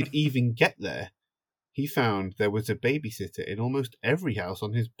before he could even get there, he found there was a babysitter in almost every house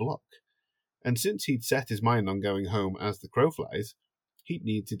on his block. And since he'd set his mind on going home as the crow flies, he'd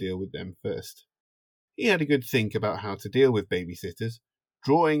need to deal with them first. He had a good think about how to deal with babysitters,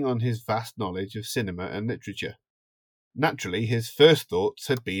 drawing on his vast knowledge of cinema and literature. Naturally, his first thoughts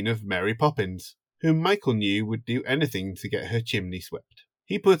had been of Mary Poppins, whom Michael knew would do anything to get her chimney swept.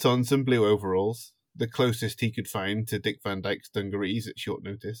 He put on some blue overalls, the closest he could find to Dick Van Dyke's dungarees at short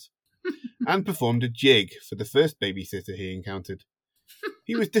notice, and performed a jig for the first babysitter he encountered.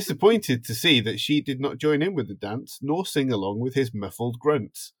 He was disappointed to see that she did not join in with the dance, nor sing along with his muffled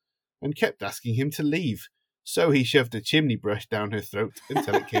grunts, and kept asking him to leave, so he shoved a chimney brush down her throat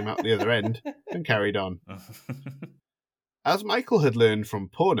until it came out the other end, and carried on. As Michael had learned from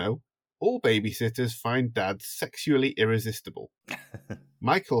porno, all babysitters find dads sexually irresistible.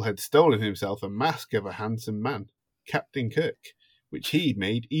 Michael had stolen himself a mask of a handsome man, Captain Kirk, which he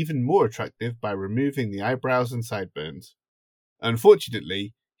made even more attractive by removing the eyebrows and sideburns.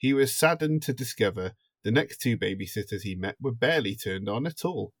 Unfortunately, he was saddened to discover the next two babysitters he met were barely turned on at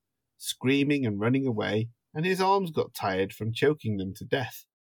all, screaming and running away, and his arms got tired from choking them to death.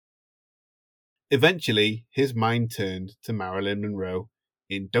 Eventually, his mind turned to Marilyn Monroe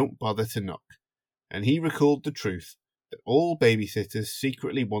in Don't Bother to Knock, and he recalled the truth that all babysitters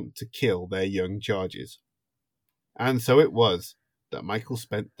secretly want to kill their young charges. And so it was that Michael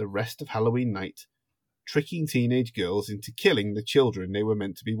spent the rest of Halloween night tricking teenage girls into killing the children they were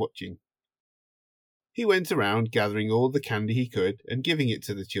meant to be watching. He went around gathering all the candy he could and giving it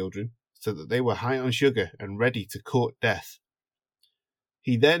to the children so that they were high on sugar and ready to court death.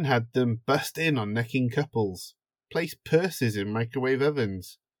 He then had them bust in on necking couples, place purses in microwave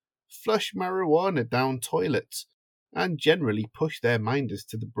ovens, flush marijuana down toilets, and generally push their minders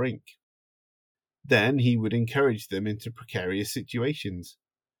to the brink. Then he would encourage them into precarious situations,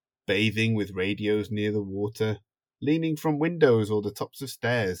 bathing with radios near the water, leaning from windows or the tops of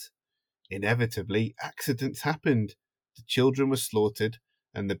stairs. Inevitably, accidents happened, the children were slaughtered,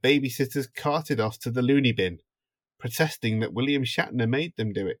 and the babysitters carted off to the loony bin, protesting that William Shatner made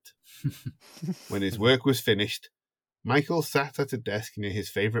them do it. When his work was finished, Michael sat at a desk near his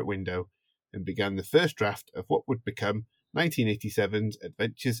favourite window and began the first draft of what would become 1987's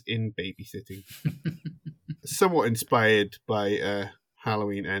Adventures in Babysitting. Somewhat inspired by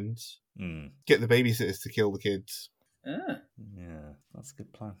Halloween Ends. Get the babysitters to kill the kids. Yeah, that's a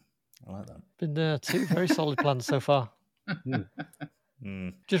good plan. I like that. Been two very solid plans so far.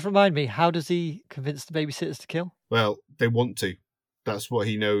 Just remind me, how does he convince the babysitters to kill? Well, they want to. That's what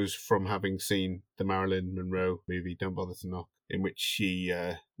he knows from having seen the Marilyn Monroe movie, Don't Bother to Knock, in which she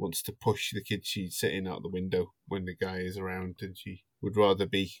wants to push the kid she's sitting out the window when the guy is around, and she would rather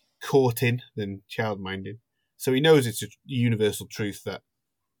be courting than child-minding. So he knows it's a universal truth that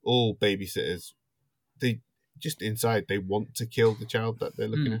all babysitters, they just inside, they want to kill the child that they're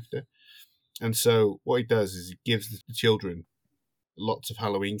looking after. And so what he does is he gives the children lots of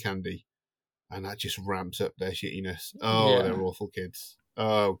Halloween candy, and that just ramps up their shittiness. They're awful kids.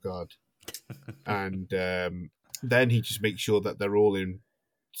 Oh, God. And then he just makes sure that they're all in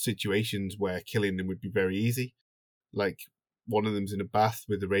situations where killing them would be very easy. Like, one of them's in a bath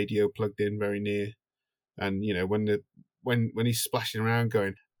with the radio plugged in very near. And, you know, when he's splashing around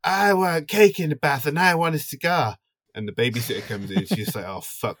going, I want cake in the bath and I want a cigar. And the babysitter comes in, she's just like, oh,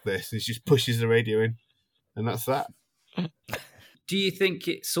 fuck this. And she just pushes the radio in. And that's that. Do you think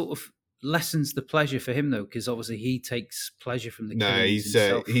it sort of lessens the pleasure for him, though? Because obviously he takes pleasure from the killings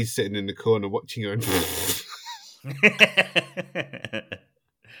himself. He's sitting in the corner watching her.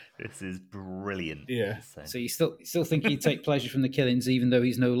 This is brilliant. Yeah. So you still think he'd take pleasure from the killings, even though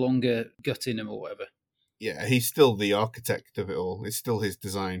he's no longer gutting them or whatever? Yeah, he's still the architect of it all. It's still his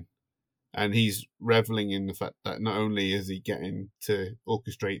design. And he's reveling in the fact that not only is he getting to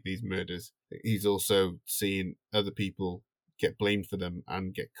orchestrate these murders, he's also seeing other people get blamed for them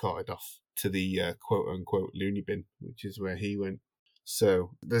and get carted off to the quote-unquote loony bin, which is where he went. So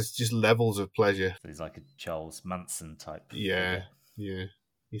there's just levels of pleasure. So he's like a Charles Manson type. Yeah.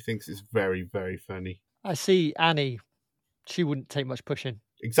 He thinks it's very, very funny. I see Annie. She wouldn't take much pushing.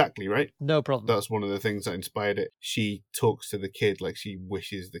 Exactly, right? No problem. That's one of the things that inspired it. She talks to the kid like she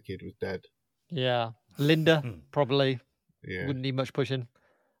wishes the kid was dead. Yeah. Linda, probably Yeah. wouldn't need much pushing.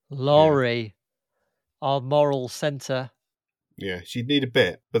 Laurie, our moral centre. Yeah, she'd need a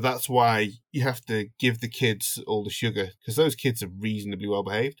bit, but that's why you have to give the kids all the sugar, because those kids are reasonably well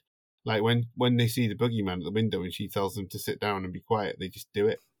behaved. Like when they see the boogeyman at the window and she tells them to sit down and be quiet, they just do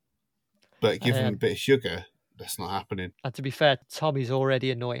it. But give them a bit of sugar, that's not happening. And to be fair, Tommy's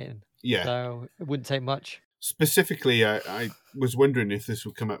already annoying. Yeah. So it wouldn't take much. Specifically, I was wondering if this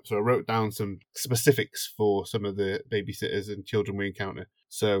would come up, so I wrote down some specifics for some of the babysitters and children we encounter.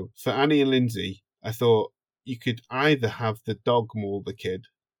 So for Annie and Lindsay, I thought you could either have the dog maul the kid,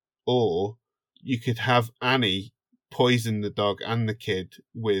 or you could have Annie poison the dog and the kid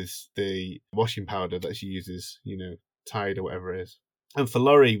with the washing powder that she uses, Tide or whatever it is. And for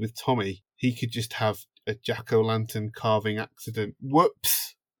Laurie with Tommy, he could just have a jack-o'-lantern carving accident.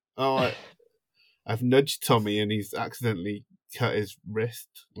 Whoops! Oh, I've nudged Tommy and he's accidentally cut his wrist.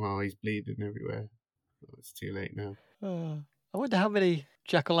 Oh, he's bleeding everywhere. Oh, it's too late now. I wonder how many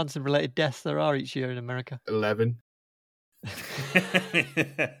jack-o'-lantern related deaths there are each year in America. 11.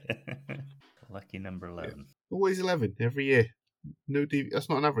 Lucky number 11. Yeah. Always 11 every year. No, that's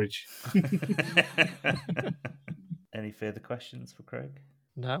not an average. Any further questions for Craig?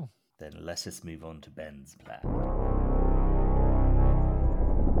 No. Then let's just move on to Ben's plan.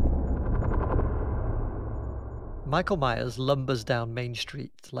 Michael Myers lumbers down Main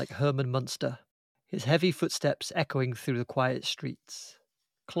Street like Herman Munster, his heavy footsteps echoing through the quiet streets.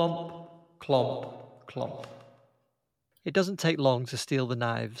 Clomp, clomp, clomp. It doesn't take long to steal the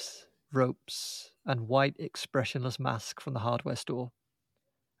knives, ropes, and white, expressionless mask from the hardware store.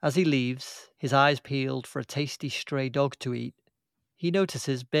 As he leaves, his eyes peeled for a tasty stray dog to eat, he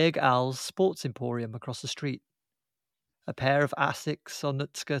notices Big Al's Sports Emporium across the street. A pair of Asics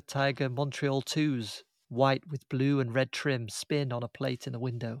Onutska Tiger Montreal 2s, white with blue and red trim, spin on a plate in the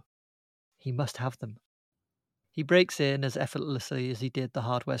window. He must have them. He breaks in as effortlessly as he did the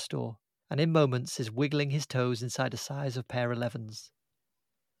hardware store, and in moments is wiggling his toes inside a size of pair 11s.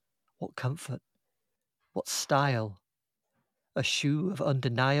 What comfort! What style! A shoe of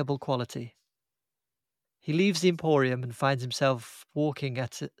undeniable quality. He leaves the Emporium and finds himself walking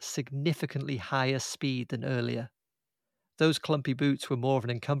at a significantly higher speed than earlier. Those clumpy boots were more of an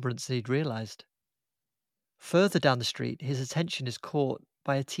encumbrance than he'd realised. Further down the street, his attention is caught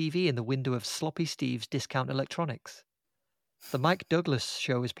by a TV in the window of Sloppy Steve's Discount Electronics. The Mike Douglas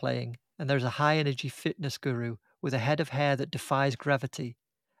show is playing, and there's a high-energy fitness guru with a head of hair that defies gravity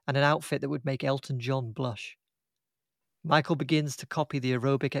and an outfit that would make Elton John blush. Michael begins to copy the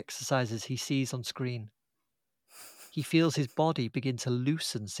aerobic exercises he sees on screen. He feels his body begin to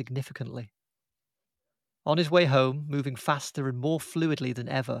loosen significantly. On his way home, moving faster and more fluidly than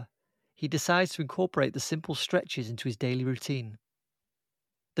ever, he decides to incorporate the simple stretches into his daily routine.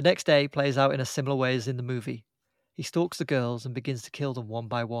 The next day plays out in a similar way as in the movie. He stalks the girls and begins to kill them one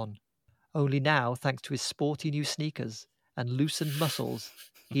by one. Only now, thanks to his sporty new sneakers and loosened muscles,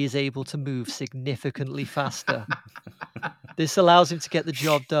 he is able to move significantly faster. This allows him to get the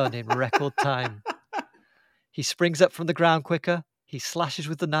job done in record time. He springs up from the ground quicker, he slashes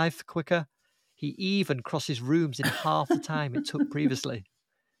with the knife quicker, he even crosses rooms in half the time it took previously.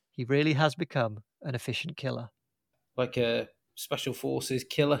 He really has become an efficient killer. Like a special forces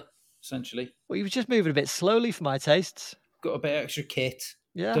killer, essentially. Well, he was just moving a bit slowly for my tastes. Got a bit of extra kit.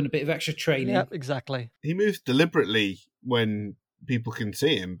 Yeah. Done a bit of extra training. Yeah, exactly. He moves deliberately when people can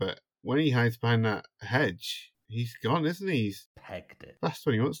see him, but when he hides behind that hedge, he's gone, isn't he? He's pegged it. That's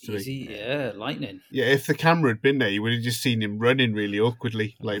what he wants to Easy, be. yeah, lightning. Yeah, if the camera had been there, you would have just seen him running really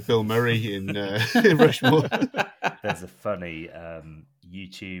awkwardly, like Bill Murray in Rushmore. There's a funny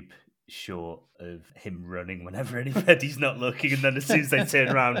YouTube short of him running whenever anybody's not looking, and then as soon as they turn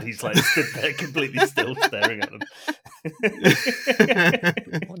around, he's like stood there completely still staring at them.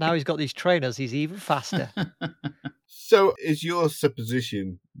 Well, now he's got these trainers, he's even faster. So is your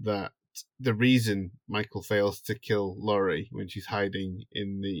supposition that the reason Michael fails to kill Laurie when she's hiding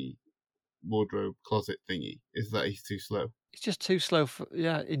in the wardrobe closet thingy is that he's too slow? He's just too slow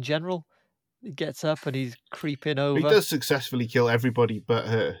in general. He gets up and he's creeping over. He does successfully kill everybody but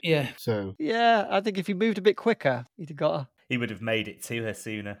her. Yeah. So yeah, I think if he moved a bit quicker, he'd have got her. He would have made it to her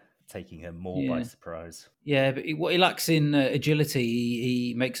sooner, taking her more by surprise. Yeah, but what he lacks in agility,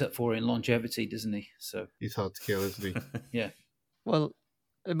 he makes up for in longevity, doesn't he? So he's hard to kill, isn't he? Yeah. Well,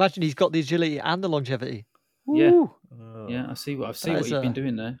 imagine he's got the agility and the longevity. Yeah. Woo! Yeah, I see what you've been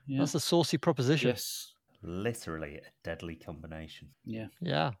doing there. Yeah. That's a saucy proposition. Yes. Literally a deadly combination. Yeah.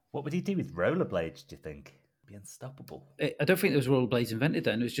 Yeah. What would he do with rollerblades, do you think? Be unstoppable. I don't think there was rollerblades invented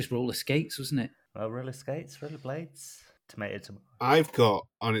then. It was just roller skates, wasn't it? Well, roller skates, rollerblades, tomato. I've got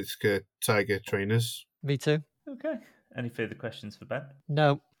Onitsuka Tiger trainers. Me too. Okay. Any further questions for Ben?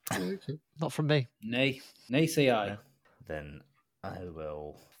 No. Not from me. Nay, say I. No. Then I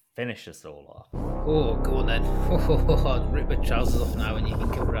will finish us all off. Oh, go on then. I'd rip my trousers off now and you can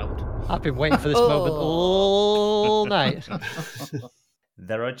come round. I've been waiting for this moment all night.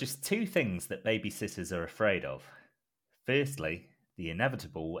 There are just two things that babysitters are afraid of. Firstly, the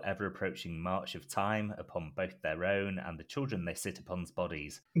inevitable, ever-approaching march of time upon both their own and the children they sit upon's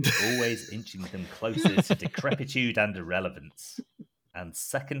bodies, always inching them closer to decrepitude and irrelevance. And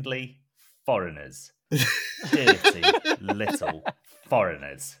secondly, foreigners. Dirty little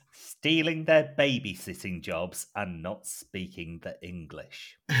foreigners. Stealing their babysitting jobs and not speaking the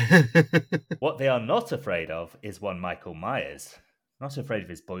English. What they are not afraid of is one Michael Myers. Not afraid of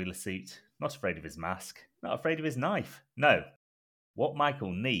his boiler suit, not afraid of his mask, not afraid of his knife. No. What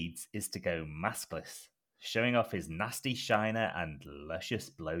Michael needs is to go maskless, showing off his nasty shiner and luscious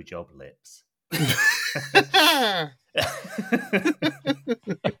blowjob lips.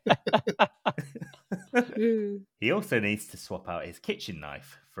 He also needs to swap out his kitchen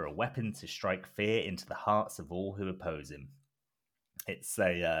knife for a weapon to strike fear into the hearts of all who oppose him. It's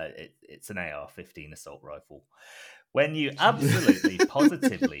an AR-15 assault rifle. When you absolutely,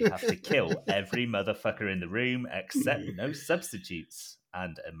 positively have to kill every motherfucker in the room except no substitutes,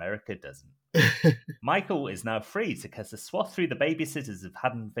 and America doesn't. Michael is now free to cut a swath through the babysitters of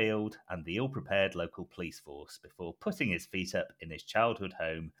Haddonfield and the ill-prepared local police force before putting his feet up in his childhood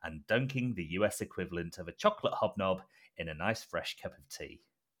home and dunking the US equivalent of a chocolate hobnob in a nice fresh cup of tea.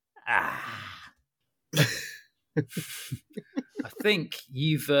 I think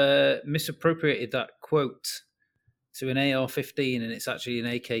you've misappropriated that quote to an AR-15, and it's actually an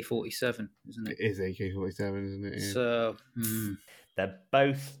AK-47, isn't it? It is AK-47, isn't it? Yeah. So they're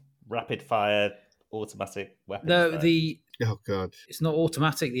both rapid-fire automatic weapons. no, though. Oh God, it's not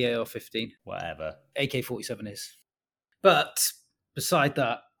automatic. The AR-15, Whatever. AK-47 is. But beside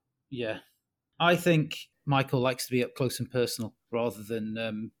that, yeah, I think Michael likes to be up close and personal rather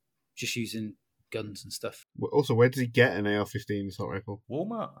than just using guns and stuff. Also, where does he get an AR-15 assault rifle?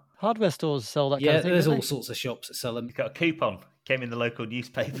 Walmart. Hardware stores sell that Yeah, kind of thing. there's don't all they? sorts of shops that sell them. Got a coupon. Came in the local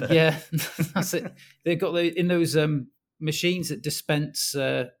newspaper. Yeah, that's it. They've got in those machines that dispense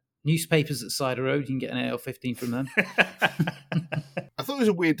newspapers at the side of the road. You can get an AR-15 from them. I thought it was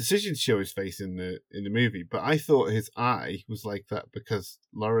a weird decision to show his face in the movie, but I thought his eye was like that because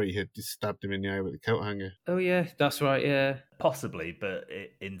Laurie had just stabbed him in the eye with a coat hanger. Oh yeah, that's right. Yeah, Possibly, but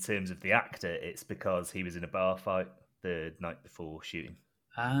in terms of the actor, it's because he was in a bar fight the night before shooting.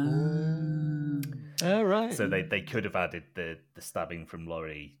 Oh, right. So they could have added the stabbing from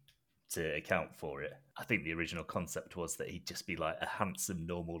Laurie to account for it. I think the original concept was that he'd just be like a handsome,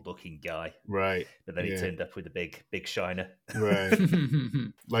 normal-looking guy. Right. But then he turned up with a big shiner. Right.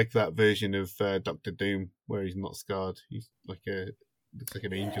 Like that version of Doctor Doom where he's not scarred. He's looks like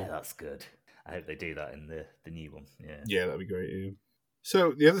an angel. Yeah, that's good. I hope they do that in the new one. Yeah. Yeah, that'd be great. Yeah.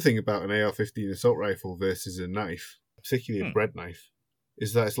 So the other thing about an AR-15 assault rifle versus a knife, particularly a bread knife,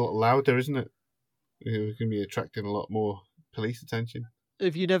 is that it's a lot louder, isn't it? It can be attracting a lot more police attention.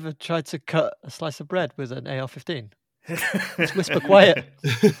 Have you never tried to cut a slice of bread with an AR-15? Just whisper quiet.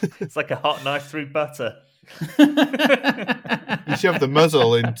 It's like a hot knife through butter. You shove the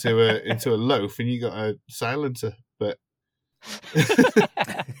muzzle into a loaf and you got a silencer, but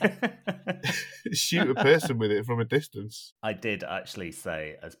shoot a person with it from a distance. I did actually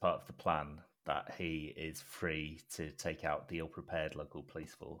say, as part of the plan, that he is free to take out the ill-prepared local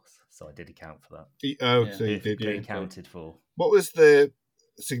police force. So I did account for that. So you did, Perfectly yeah. accounted for. What was the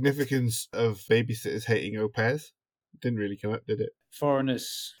significance of babysitters hating au pairs? Didn't really come up, did it?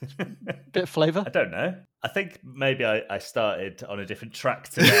 foreigners. Bit of flavour. I don't know. I think maybe I started on a different track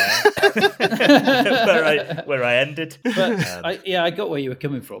to there, where I ended. But I got where you were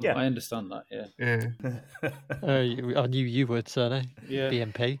coming from. Yeah. I understand that. Yeah. Yeah. I knew you would, Cerny. Yeah.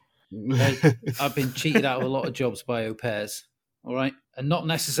 BMP. Hey, I've been cheated out of a lot of jobs by au pairs. All right, and not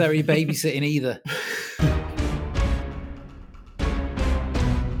necessary babysitting either.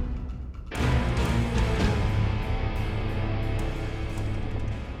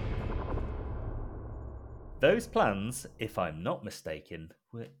 Those plans, if I'm not mistaken,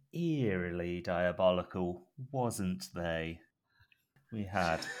 were eerily diabolical, wasn't they? We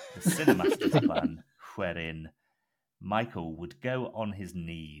had the Cinemaster's plan, wherein Michael would go on his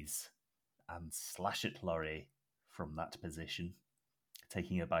knees and slash at Laurie from that position,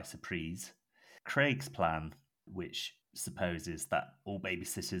 taking her by surprise. Craig's plan, which supposes that all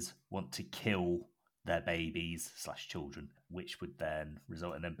babysitters want to kill their babies / children, which would then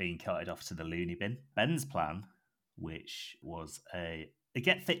result in them being carted off to the loony bin. Ben's plan, which was a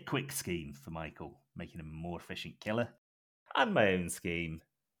get fit quick scheme for Michael, making him a more efficient killer. And my own scheme,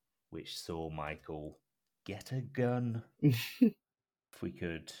 which saw Michael get a gun. If we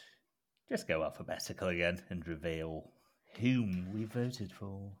could just go alphabetical again and reveal whom we voted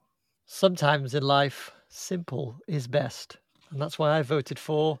for. Sometimes in life, simple is best. And that's why I voted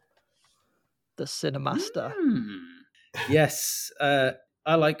for the Cinemaster. Yes,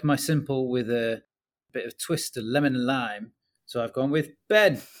 I like my simple with a bit of twist of lemon and lime, so I've gone with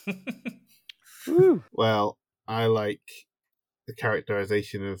Ben. Woo. Well, I like the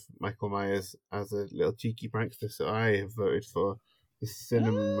characterization of Michael Myers as a little cheeky prankster, so I have voted for the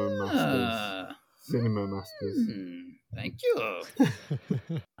Cinema Masters. Cinema Masters. Thank you.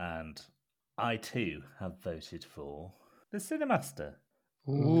 And I too have voted for the Cinemaster.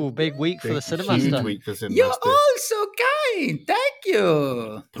 Ooh, big week for the Huge Cinemaster. week for Cinemaster. You're all so kind. Thank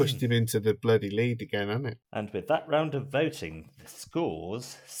you. Pushed him into the bloody lead again, hasn't it? And with that round of voting, the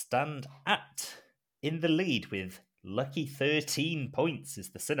scores stand at in the lead with lucky 13 points is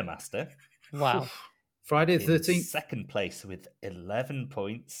the Cinemaster. Wow. Friday the In 13th. second place with 11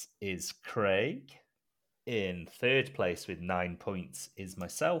 points is Craig. In third place with 9 points is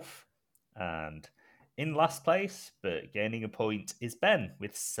myself. And in last place, but gaining a point, is Ben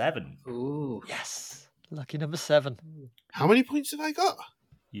with 7. Ooh. Yes. Lucky number 7. How many points have I got?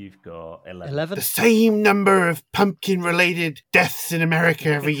 You've got 11. 11. The same number of pumpkin-related deaths in America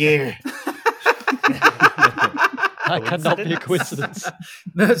every year. That cannot be a coincidence.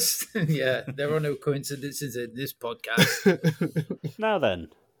 There are no coincidences in this podcast. Now then,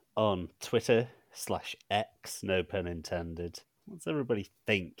 on Twitter/X, no pun intended, what does everybody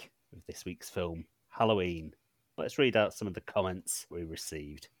think of this week's film, Halloween? Let's read out some of the comments we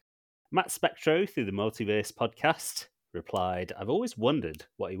received. Matt Spectro, through the Multiverse podcast, replied, I've always wondered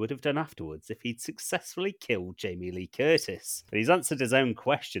what he would have done afterwards if he'd successfully killed Jamie Lee Curtis. But he's answered his own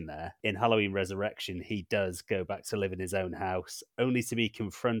question there. In Halloween Resurrection, he does go back to live in his own house, only to be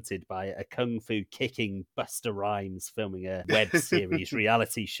confronted by a kung fu kicking Busta Rhymes filming a web series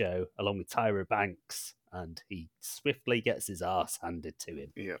reality show along with Tyra Banks, and he swiftly gets his arse handed to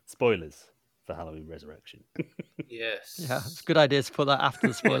him. Yeah. Spoilers for Halloween Resurrection. Yes. Yeah, it's a good idea to put that after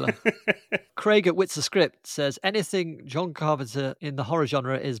the spoiler. Craig at Wits the Script says, anything John Carpenter in the horror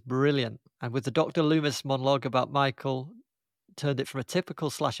genre is brilliant. And with the Dr. Loomis monologue about Michael, turned it from a typical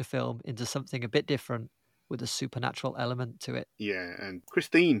slasher film into something a bit different with a supernatural element to it. Yeah, and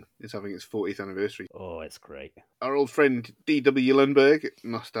Christine is having its 40th anniversary. Oh, it's great. Our old friend D.W. Lundberg,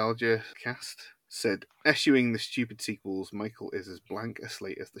 Nostalgia Cast, said, eschewing the stupid sequels, Michael is as blank a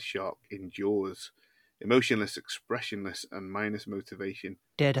slate as the shark in Jaws. Emotionless, expressionless, and minus motivation.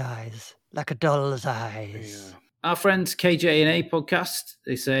 Dead eyes, like a doll's eyes. Yeah. Our friends KJ&A podcast,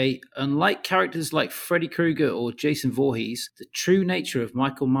 they say, unlike characters like Freddy Krueger or Jason Voorhees, the true nature of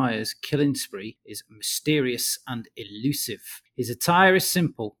Michael Myers' killing spree is mysterious and elusive. His attire is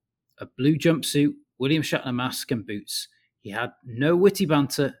simple, a blue jumpsuit, William Shatner mask and boots. He had no witty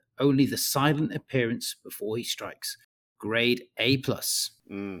banter, only the silent appearance before he strikes. Grade A+.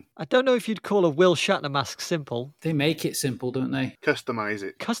 I don't know if you'd call a Will Shatner mask simple. They make it simple, don't they? Customize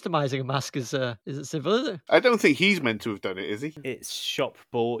it. Customizing a mask isn't simple, is it? I don't think he's meant to have done it, is he? It's shop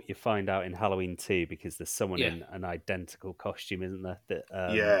bought, you find out in Halloween 2, because there's someone Yeah. in an identical costume, isn't there? That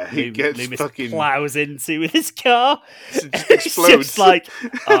Yeah, he gets Loomis fucking- plows into with his car. It just It's explodes. just like,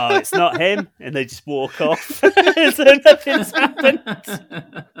 oh, it's not him, and they just walk off. So nothing's happened.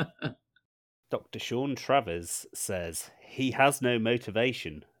 Dr. Sean Travers says, he has no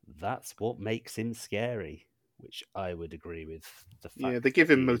motivation. That's what makes him scary, which I would agree with. Yeah, they give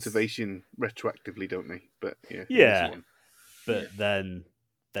him he is- motivation retroactively, don't they? But yeah. Yeah. here's one. But then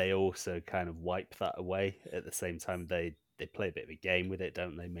they also kind of wipe that away. At the same time, they play a bit of a game with it,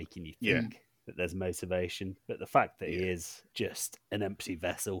 don't they? Making you Yeah. think that there's motivation. But the fact that he Yeah. is just an empty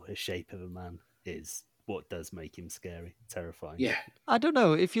vessel, a shape of a man, is what does make him scary, terrifying. Yeah. I don't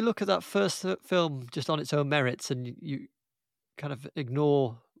know. If you look at that first film just on its own merits and you kind of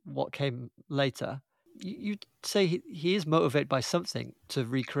ignore what came later, you'd say he is motivated by something to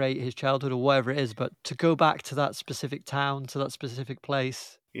recreate his childhood or whatever it is, but to go back to that specific town, to that specific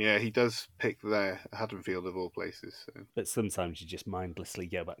place. Yeah, he does pick there, Haddonfield of all places. So. But sometimes you just mindlessly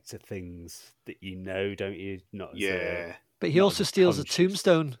go back to things that you know, don't you? Not as Yeah. But he Not also as steals a conscious.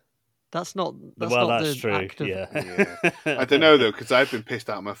 tombstone. That's not that's the true. act of... Yeah. Yeah. I don't know though, because I've been pissed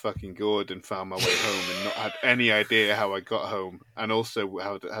out of my fucking gourd and found my way home and not had any idea how I got home, and also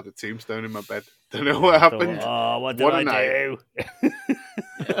had a tombstone in my bed. Don't know what happened. Oh, what did What a I night. do?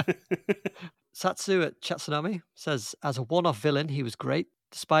 Satsu at Chatsunami says, as a one-off villain, he was great.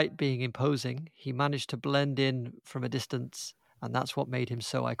 Despite being imposing, he managed to blend in from a distance, and that's what made him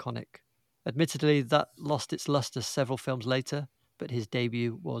so iconic. Admittedly, that lost its luster several films later, but his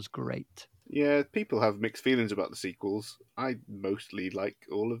debut was great. Yeah, people have mixed feelings about the sequels. I mostly like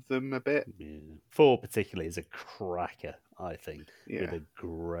all of them a bit. Yeah. 4 particularly is a cracker, I think, with Yeah. a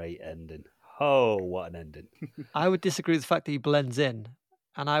great ending. Oh, what an ending. I would disagree with the fact that he blends in,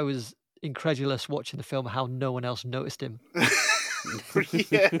 and I was incredulous watching the film how no one else noticed him.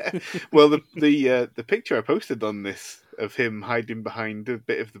 Yeah. Well, the picture I posted on this of him hiding behind a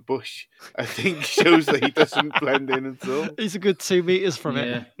bit of the bush, I think shows that he doesn't blend in at all. He's a good 2 meters from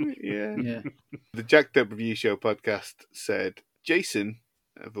it. Yeah. The Jacked Up Review Show podcast said Jason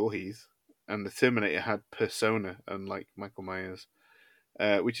Voorhees and the Terminator had persona, unlike Michael Myers,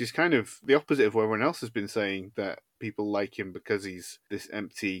 which is kind of the opposite of what everyone else has been saying, that people like him because he's this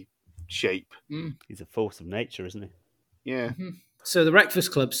empty shape. He's a force of nature, isn't he? Yeah. Mm-hmm. So the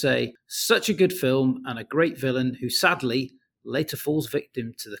Breakfast Club say, such a good film and a great villain who sadly later falls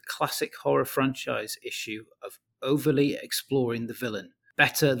victim to the classic horror franchise issue of overly exploring the villain.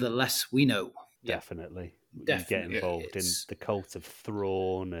 Better the less we know. Definitely. You Definitely. get involved in the cult of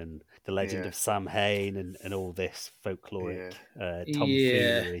Thrawn and the legend of Sam Hain and all this folkloric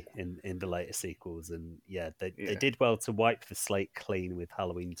tomfoolery in the later sequels. And they did well to wipe the slate clean with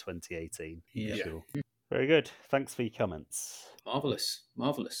Halloween 2018. Yeah. For sure. Very good. Thanks for your comments. Marvellous.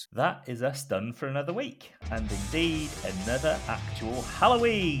 That is us done for another week, and indeed another actual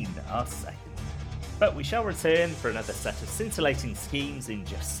Halloween, our second. But we shall return for another set of scintillating schemes in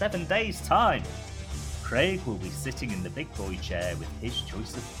just 7 days' time. Craig will be sitting in the big boy chair with his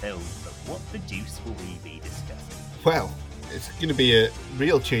choice of film, but what the deuce will we be discussing? Well, it's going to be a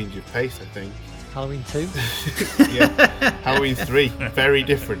real change of pace, I think. Halloween 2? Yeah. Halloween 3, very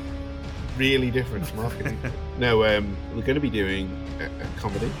different. Really different marketing. No, we're going to be doing a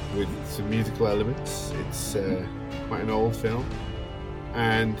comedy with some musical elements. It's quite an old film,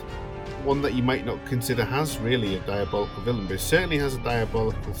 and one that you might not consider has really a diabolical villain, but it certainly has a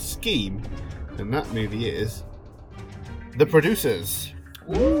diabolical scheme, and that movie is The Producers.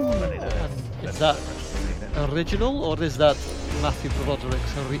 Is that original, or is that Matthew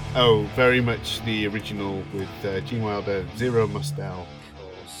Broderick's Oh, very much the original with Gene Wilder, Zero Mostel.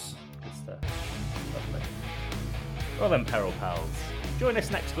 Lovely. Well then, Peril Pals, join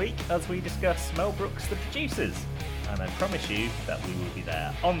us next week as we discuss Mel Brooks' The Producers, and I promise you that we will be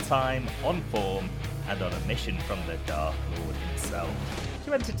there on time, on form, and on a mission from the Dark Lord himself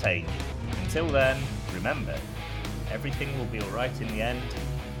to entertain you. Until then, remember, everything will be alright in the end,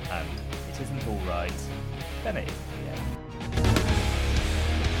 and if it isn't alright, then it is the end.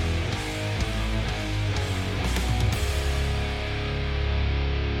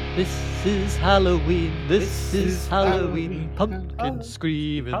 This is Halloween, this is Halloween, pumpkins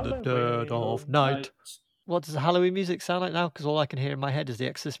scream in the dead of night. What does the Halloween music sound like now? Because all I can hear in my head is the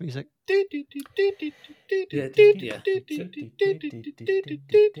Exorcist music. That's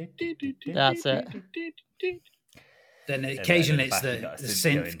it. Then occasionally it's the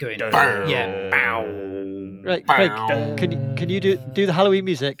synth going. Yeah. Right, Craig, can you do the Halloween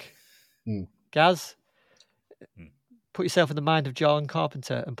music? Gaz, put yourself in the mind of John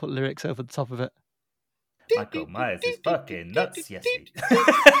Carpenter and put lyrics over the top of it. Michael Myers is fucking nuts, yes he.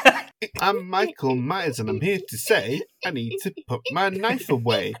 I'm Michael Myers and I'm here to say I need to put my knife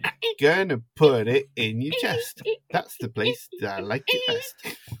away. Gonna put it in your chest. That's the place that I like it best.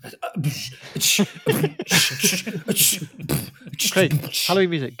 Craig,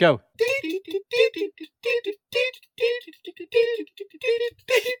 Halloween music, go.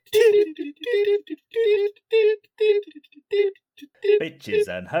 Bitches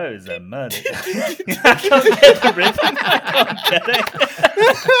and hoes and money. I can't get the rhythm. I can't get it.